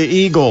Philadelphia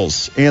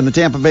Eagles and the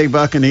Tampa Bay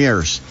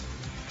Buccaneers.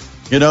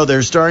 You know,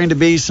 there's starting to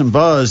be some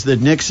buzz that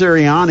Nick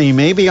Sirianni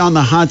may be on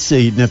the hot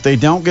seat, and if they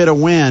don't get a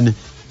win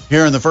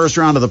here in the first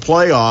round of the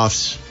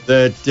playoffs,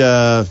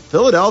 that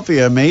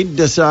Philadelphia may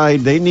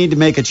decide they need to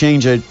make a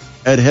change at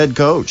head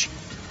coach.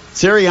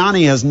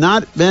 Sirianni has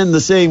not been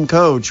the same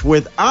coach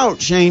without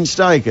Shane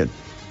Steichen.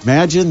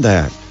 Imagine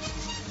that.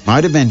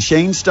 Might have been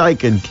Shane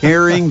Steichen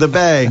carrying the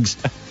bags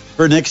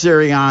for Nick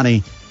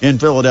Sirianni in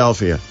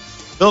Philadelphia.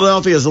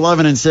 Philadelphia is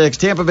 11-6.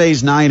 Tampa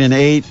Bay's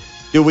 9-8.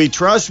 Do we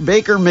trust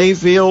Baker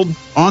Mayfield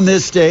on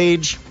this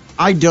stage?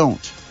 I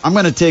don't. I'm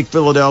going to take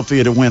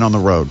Philadelphia to win on the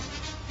road.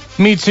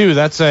 Me too.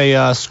 That's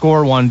a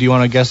score one. Do you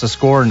want to guess a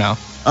score now?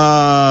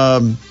 Nah.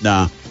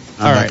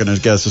 I'm not going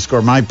to guess the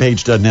score. My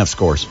page doesn't have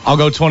scores. I'll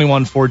go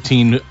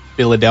 21-14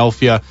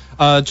 Philadelphia.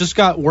 Just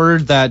got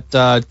word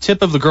that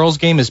tip of the girls'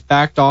 game is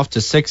backed off to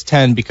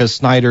 6:10 because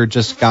Snyder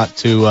just got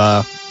to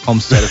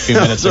Homestead a few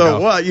minutes ago. So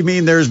what? You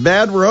mean there's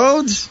bad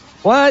roads?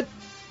 What?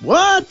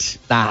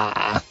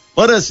 Nah.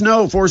 Let us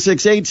know,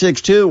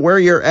 46862, where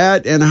you're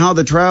at and how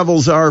the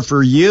travels are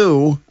for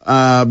you,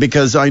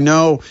 because I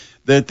know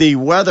that the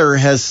weather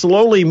has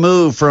slowly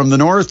moved from the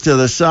north to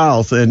the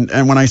south. And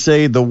when I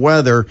say the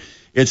weather,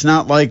 it's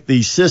not like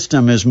the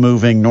system is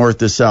moving north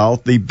to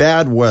south. The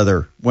bad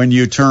weather, when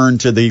you turn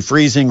to the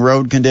freezing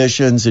road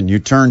conditions and you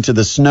turn to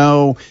the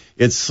snow,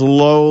 it's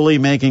slowly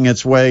making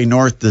its way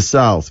north to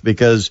south,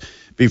 because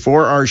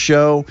before our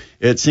show,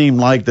 it seemed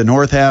like the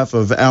north half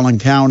of Allen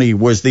County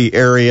was the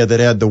area that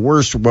had the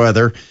worst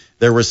weather.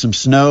 There was some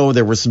snow,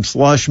 there was some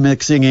slush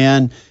mixing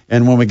in,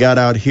 and when we got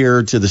out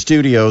here to the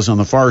studios on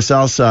the far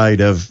south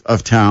side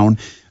of town,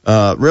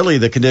 really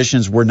the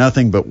conditions were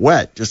nothing but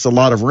wet, just a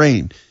lot of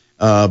rain.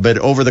 But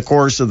over the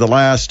course of the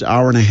last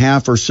hour and a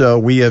half or so,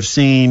 we have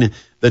seen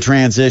the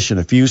transition,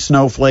 a few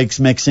snowflakes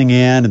mixing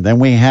in, and then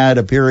we had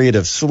a period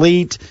of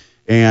sleet.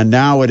 And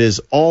now it is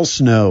all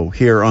snow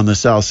here on the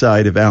south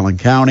side of Allen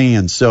County.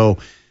 And so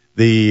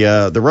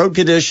the road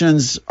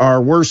conditions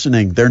are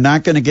worsening. They're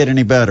not going to get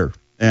any better.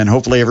 And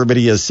hopefully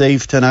everybody is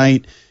safe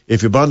tonight.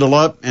 If you bundle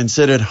up and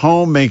sit at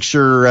home, make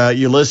sure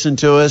you listen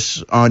to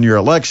us on your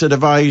Alexa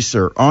device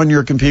or on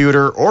your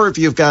computer. Or if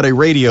you've got a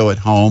radio at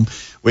home,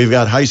 we've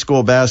got high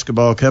school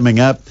basketball coming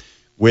up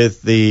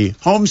with the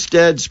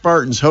Homestead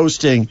Spartans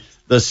hosting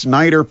the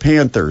Snyder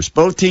Panthers.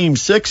 Both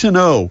teams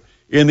 6-0.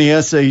 In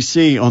the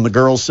SAC on the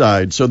girls'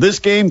 side. So this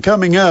game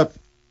coming up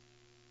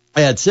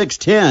at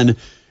 6:10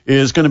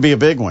 is going to be a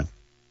big one.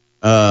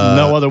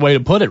 No other way to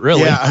put it,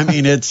 really. Yeah, I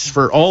mean, it's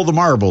for all the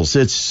marbles.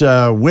 It's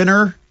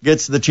winner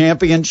gets the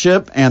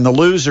championship, and the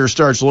loser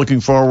starts looking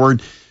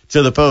forward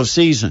to the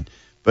postseason.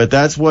 But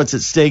that's what's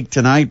at stake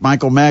tonight.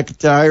 Michael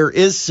McIntyre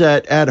is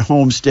set at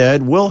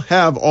Homestead. We'll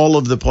have all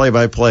of the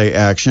play-by-play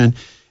action.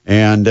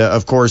 And,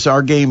 of course,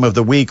 our game of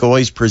the week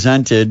always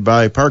presented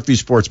by Parkview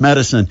Sports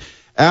Medicine.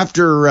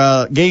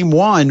 After game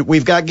one,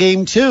 we've got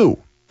game two.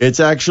 It's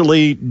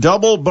actually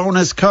double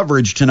bonus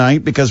coverage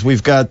tonight because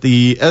we've got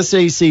the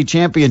SAC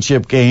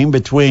championship game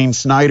between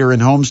Snyder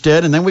and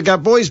Homestead, and then we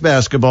got boys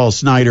basketball,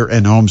 Snyder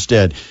and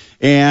Homestead.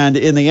 And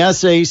in the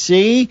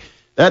SAC,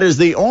 that is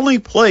the only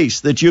place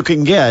that you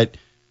can get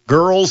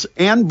girls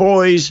and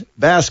boys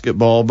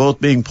basketball both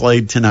being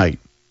played tonight,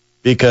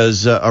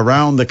 because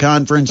around the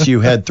conference you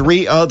had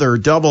three other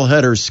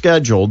doubleheaders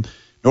scheduled.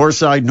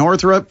 Northside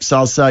Northrop,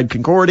 Southside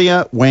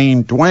Concordia,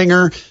 Wayne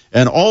Dwenger,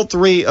 and all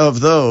three of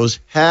those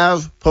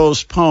have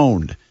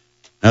postponed.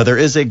 Now, there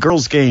is a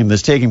girls' game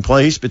that's taking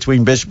place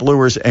between Bishop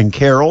Lewis and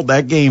Carroll.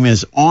 That game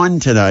is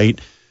on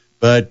tonight,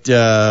 but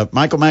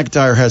Michael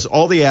McIntyre has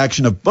all the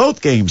action of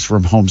both games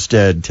from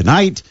Homestead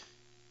tonight.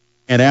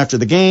 And after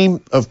the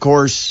game, of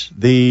course,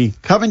 the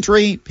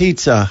Coventry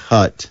Pizza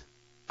Hut.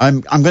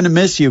 I'm going to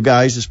miss you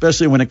guys,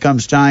 especially when it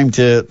comes time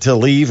to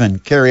leave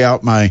and carry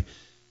out my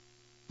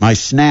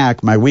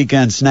snack, my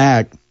weekend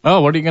snack.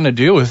 Oh, what are you going to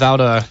do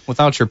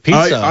without your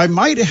pizza? I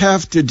might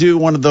have to do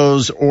one of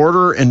those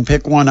order and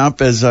pick one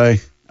up as I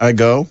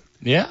go.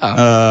 Yeah.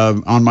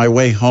 On my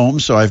way home.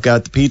 So I've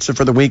got the pizza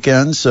for the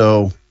weekend.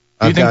 So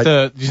do you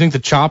think the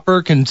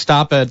chopper can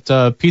stop at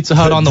Pizza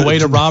Hut on the way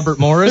to Robert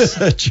Morris?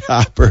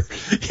 Chopper.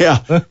 Yeah,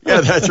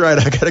 that's right.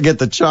 I got to get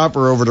the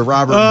chopper over to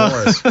Robert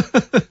Morris.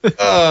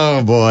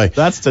 Oh, boy.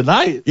 That's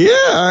tonight. Yeah,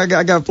 I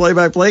got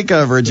play-by-play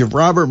coverage of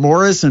Robert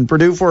Morris and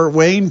Purdue Fort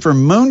Wayne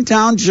from Moon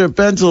Township,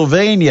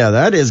 Pennsylvania.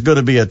 That is going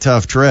to be a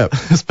tough trip.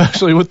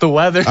 Especially with the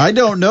weather. I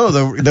don't know.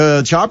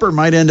 The chopper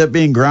might end up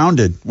being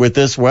grounded with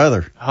this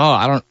weather.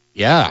 Oh,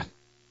 yeah.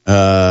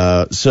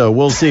 So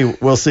we'll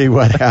see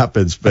what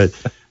happens. But,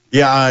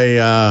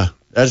 yeah,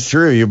 that's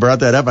true. You brought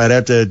that up. I'd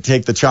have to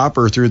take the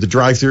chopper through the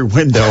drive-through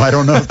window. I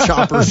don't know if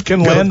choppers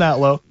can land that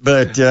low.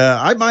 But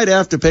I might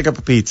have to pick up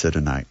a pizza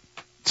tonight.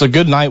 It's a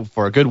good night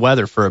for good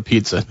weather for a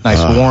pizza.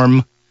 Nice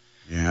warm.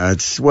 Yeah,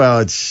 it's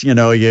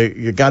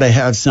you got to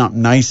have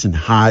something nice and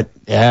hot.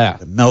 Yeah.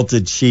 The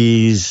melted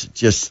cheese.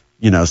 Just,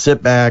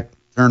 sit back,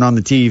 turn on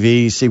the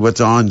TV, see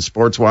what's on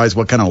sports-wise,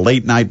 what kind of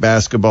late-night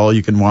basketball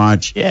you can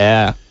watch.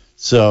 Yeah.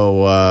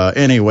 So,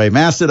 anyway,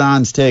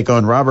 Mastodon's take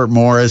on Robert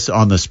Morris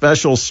on the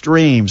special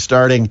stream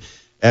starting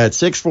at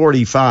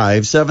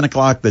 6:45, 7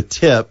 o'clock the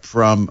tip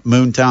from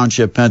Moon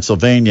Township,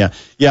 Pennsylvania.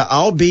 Yeah,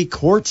 I'll be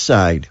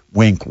courtside,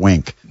 wink,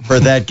 wink, for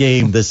that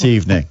game this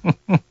evening.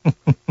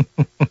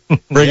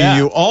 Bringing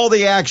you all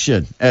the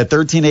action at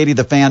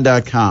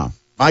 1380thefan.com.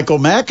 Michael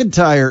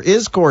McIntyre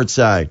is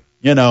courtside.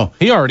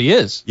 He already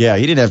is. Yeah,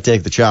 he didn't have to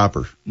take the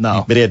chopper.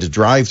 No. But he had to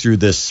drive through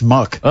this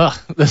smuck.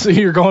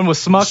 You're going with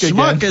smuck again.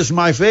 Smuck is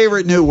my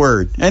favorite new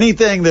word.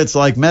 Anything that's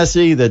like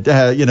messy,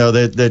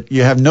 that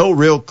you have no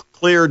real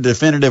clear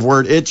definitive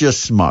word, it's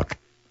just smuck.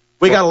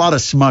 We got a lot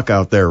of smuck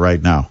out there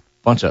right now.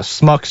 Bunch of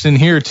smucks in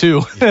here,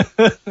 too.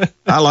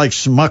 I like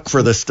smuck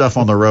for the stuff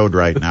on the road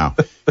right now.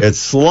 It's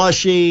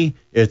slushy,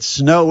 it's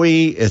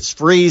snowy, it's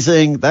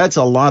freezing. That's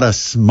a lot of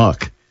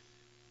smuck.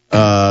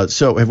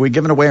 So have we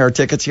given away our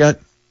tickets yet?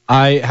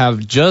 I have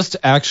just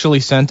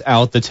actually sent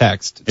out the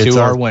text to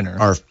our winner.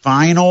 Our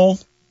final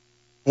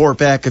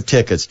 4-pack of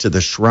tickets to the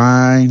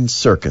Shrine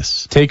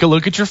Circus. Take a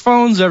look at your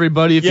phones,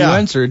 everybody, if you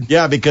answered.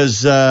 Yeah,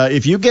 because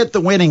if you get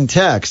the winning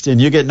text and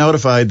you get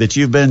notified that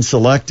you've been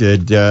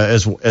selected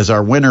as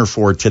our winner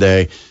for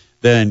today,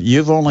 then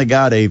you've only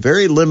got a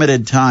very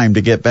limited time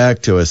to get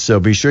back to us. So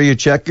be sure you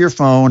check your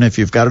phone. If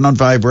you've got it on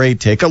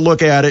vibrate, take a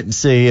look at it and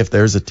see if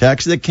there's a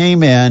text that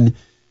came in,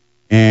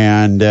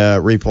 and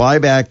reply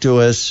back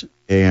to us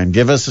and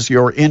give us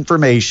your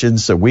information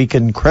so we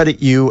can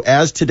credit you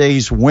as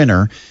today's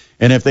winner.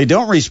 And if they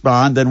don't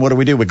respond, then what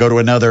do? We go to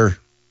another.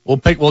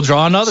 We'll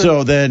draw another.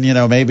 So then,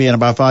 maybe in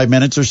about 5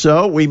 minutes or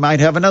so, we might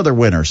have another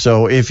winner.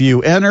 So if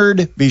you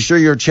entered, be sure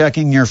you're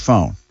checking your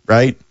phone,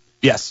 right?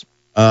 Yes.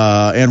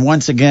 And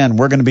once again,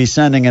 we're going to be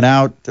sending it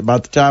out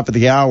about the top of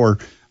the hour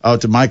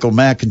out to Michael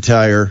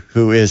McIntyre,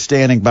 who is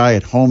standing by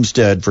at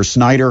Homestead for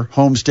Snyder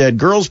Homestead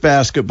girls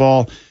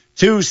basketball.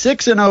 2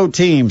 6-0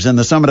 teams in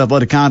the Summit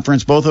Athletic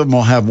Conference. Both of them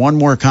will have one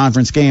more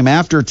conference game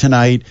after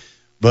tonight.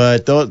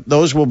 But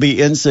those will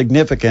be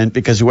insignificant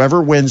because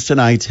whoever wins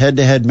tonight's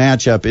head-to-head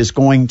matchup is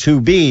going to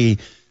be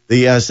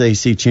the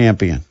SAC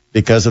champion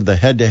because of the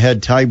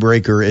head-to-head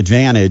tiebreaker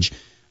advantage.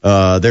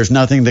 There's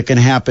nothing that can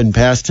happen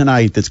past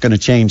tonight that's going to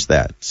change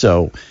that.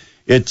 So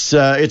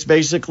it's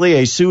basically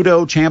a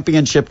pseudo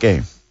championship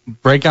game.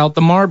 Break out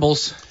the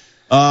marbles.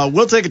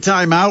 We'll take a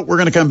timeout. We're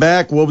going to come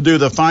back. We'll do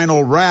the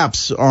final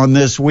wraps on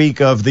this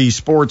week of the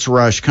Sports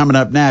Rush coming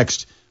up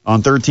next on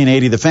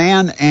 1380 The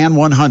Fan and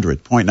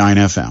 100.9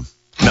 FM.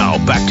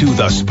 Now back to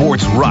the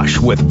Sports Rush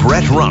with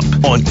Brett Rump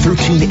on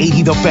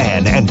 1380 The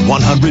Fan and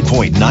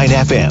 100.9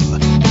 FM.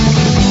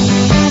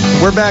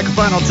 We're back a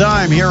final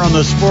time here on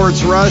the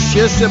Sports Rush.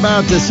 Just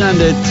about to send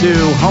it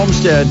to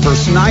Homestead for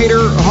Snyder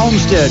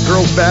Homestead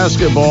girls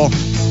basketball,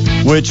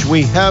 which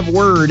we have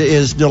word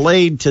is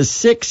delayed to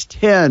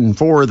 6:10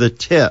 for the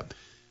tip.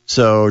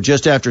 So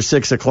just after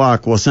 6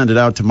 o'clock, we'll send it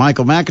out to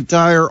Michael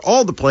McIntyre,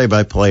 all the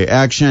play-by-play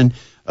action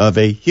of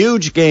a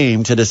huge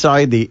game to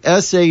decide the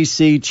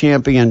SAC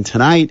champion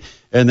tonight.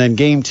 And then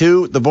game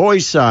 2, the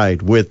boys'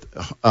 side with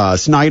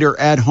Snyder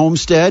at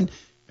Homestead.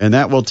 And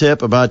that will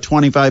tip about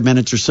 25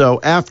 minutes or so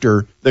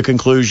after the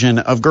conclusion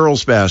of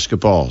girls'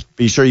 basketball.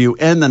 Be sure you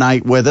end the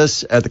night with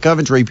us at the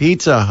Coventry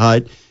Pizza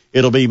Hut.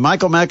 It'll be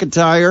Michael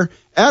McIntyre,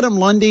 Adam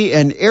Lundy,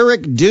 and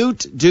Eric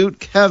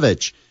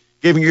Dutkevich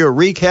giving you a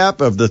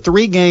recap of the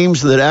 3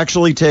 games that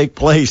actually take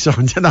place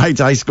on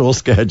tonight's high school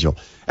schedule.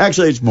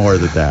 Actually, it's more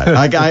than that.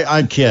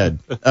 I kid.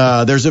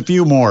 There's a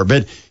few more.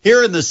 But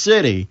here in the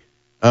city,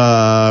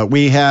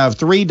 we have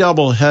 3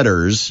 double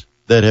headers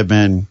that have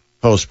been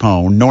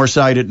postponed.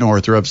 Northside at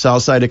Northrop,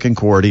 Southside at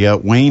Concordia,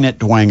 Wayne at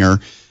Dwenger.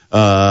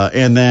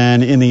 And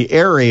then in the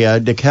area,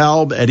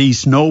 DeKalb at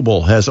East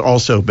Noble has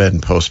also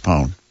been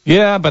postponed.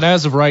 Yeah, but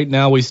as of right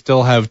now, we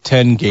still have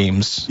 10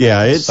 games.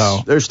 Yeah,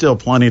 there's still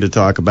plenty to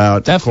talk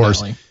about.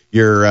 Definitely. Of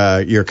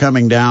course, you're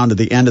coming down to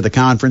the end of the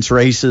conference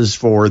races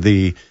for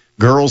the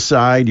girls'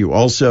 side. You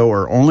also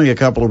are only a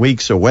couple of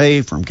weeks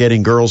away from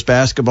getting girls'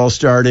 basketball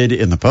started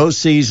in the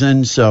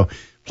postseason. So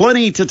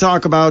plenty to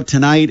talk about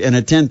tonight. And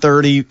at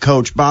 10:30,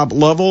 Coach Bob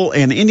Lovell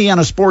and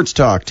Indiana Sports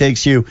Talk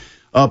takes you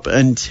up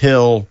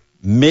until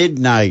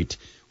midnight.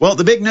 Well,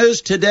 the big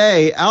news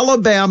today,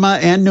 Alabama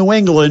and New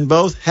England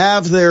both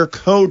have their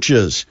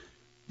coaches.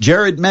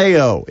 Jared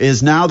Mayo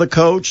is now the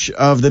coach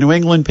of the New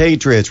England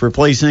Patriots,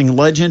 replacing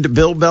legend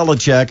Bill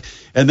Belichick.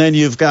 And then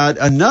you've got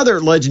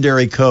another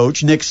legendary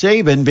coach, Nick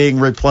Saban,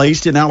 being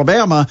replaced in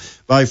Alabama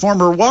by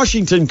former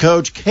Washington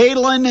coach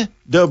Kalen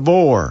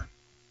DeBoer.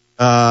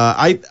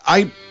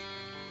 Kalen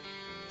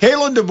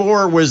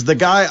DeBoer was the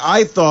guy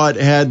I thought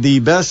had the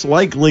best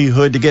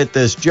likelihood to get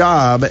this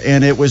job,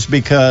 and it was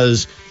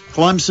because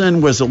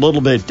Clemson was a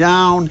little bit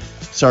down.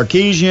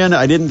 Sarkisian,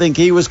 I didn't think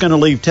he was going to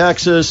leave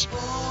Texas.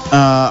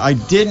 I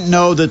didn't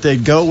know that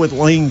they'd go with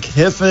Lane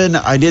Kiffin.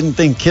 I didn't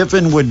think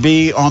Kiffin would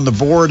be on the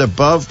board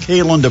above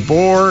Kalen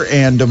DeBoer,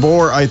 and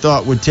DeBoer, I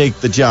thought, would take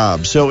the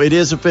job. So it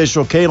is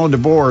official. Kalen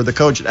DeBoer, the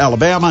coach at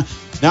Alabama.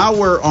 Now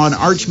we're on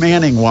Arch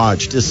Manning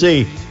watch to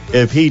see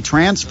if he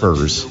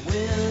transfers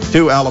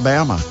to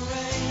Alabama.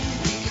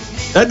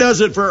 That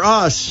does it for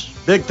us.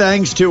 Big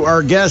thanks to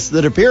our guests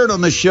that appeared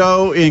on the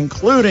show,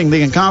 including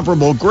the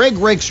incomparable Greg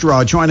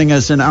Rakestraw joining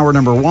us in hour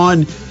number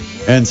 1,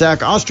 and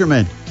Zach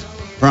Osterman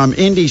from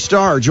Indy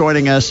Star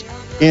joining us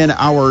in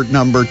hour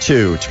number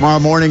 2. Tomorrow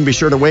morning, be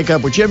sure to wake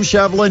up with Jim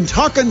Shevlin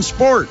talking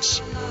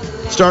sports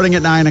starting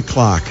at 9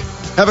 o'clock.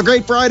 Have a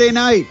great Friday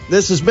night.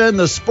 This has been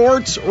the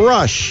Sports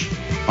Rush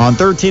on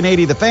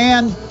 1380 The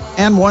Fan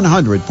and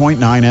 100.9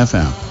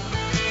 FM.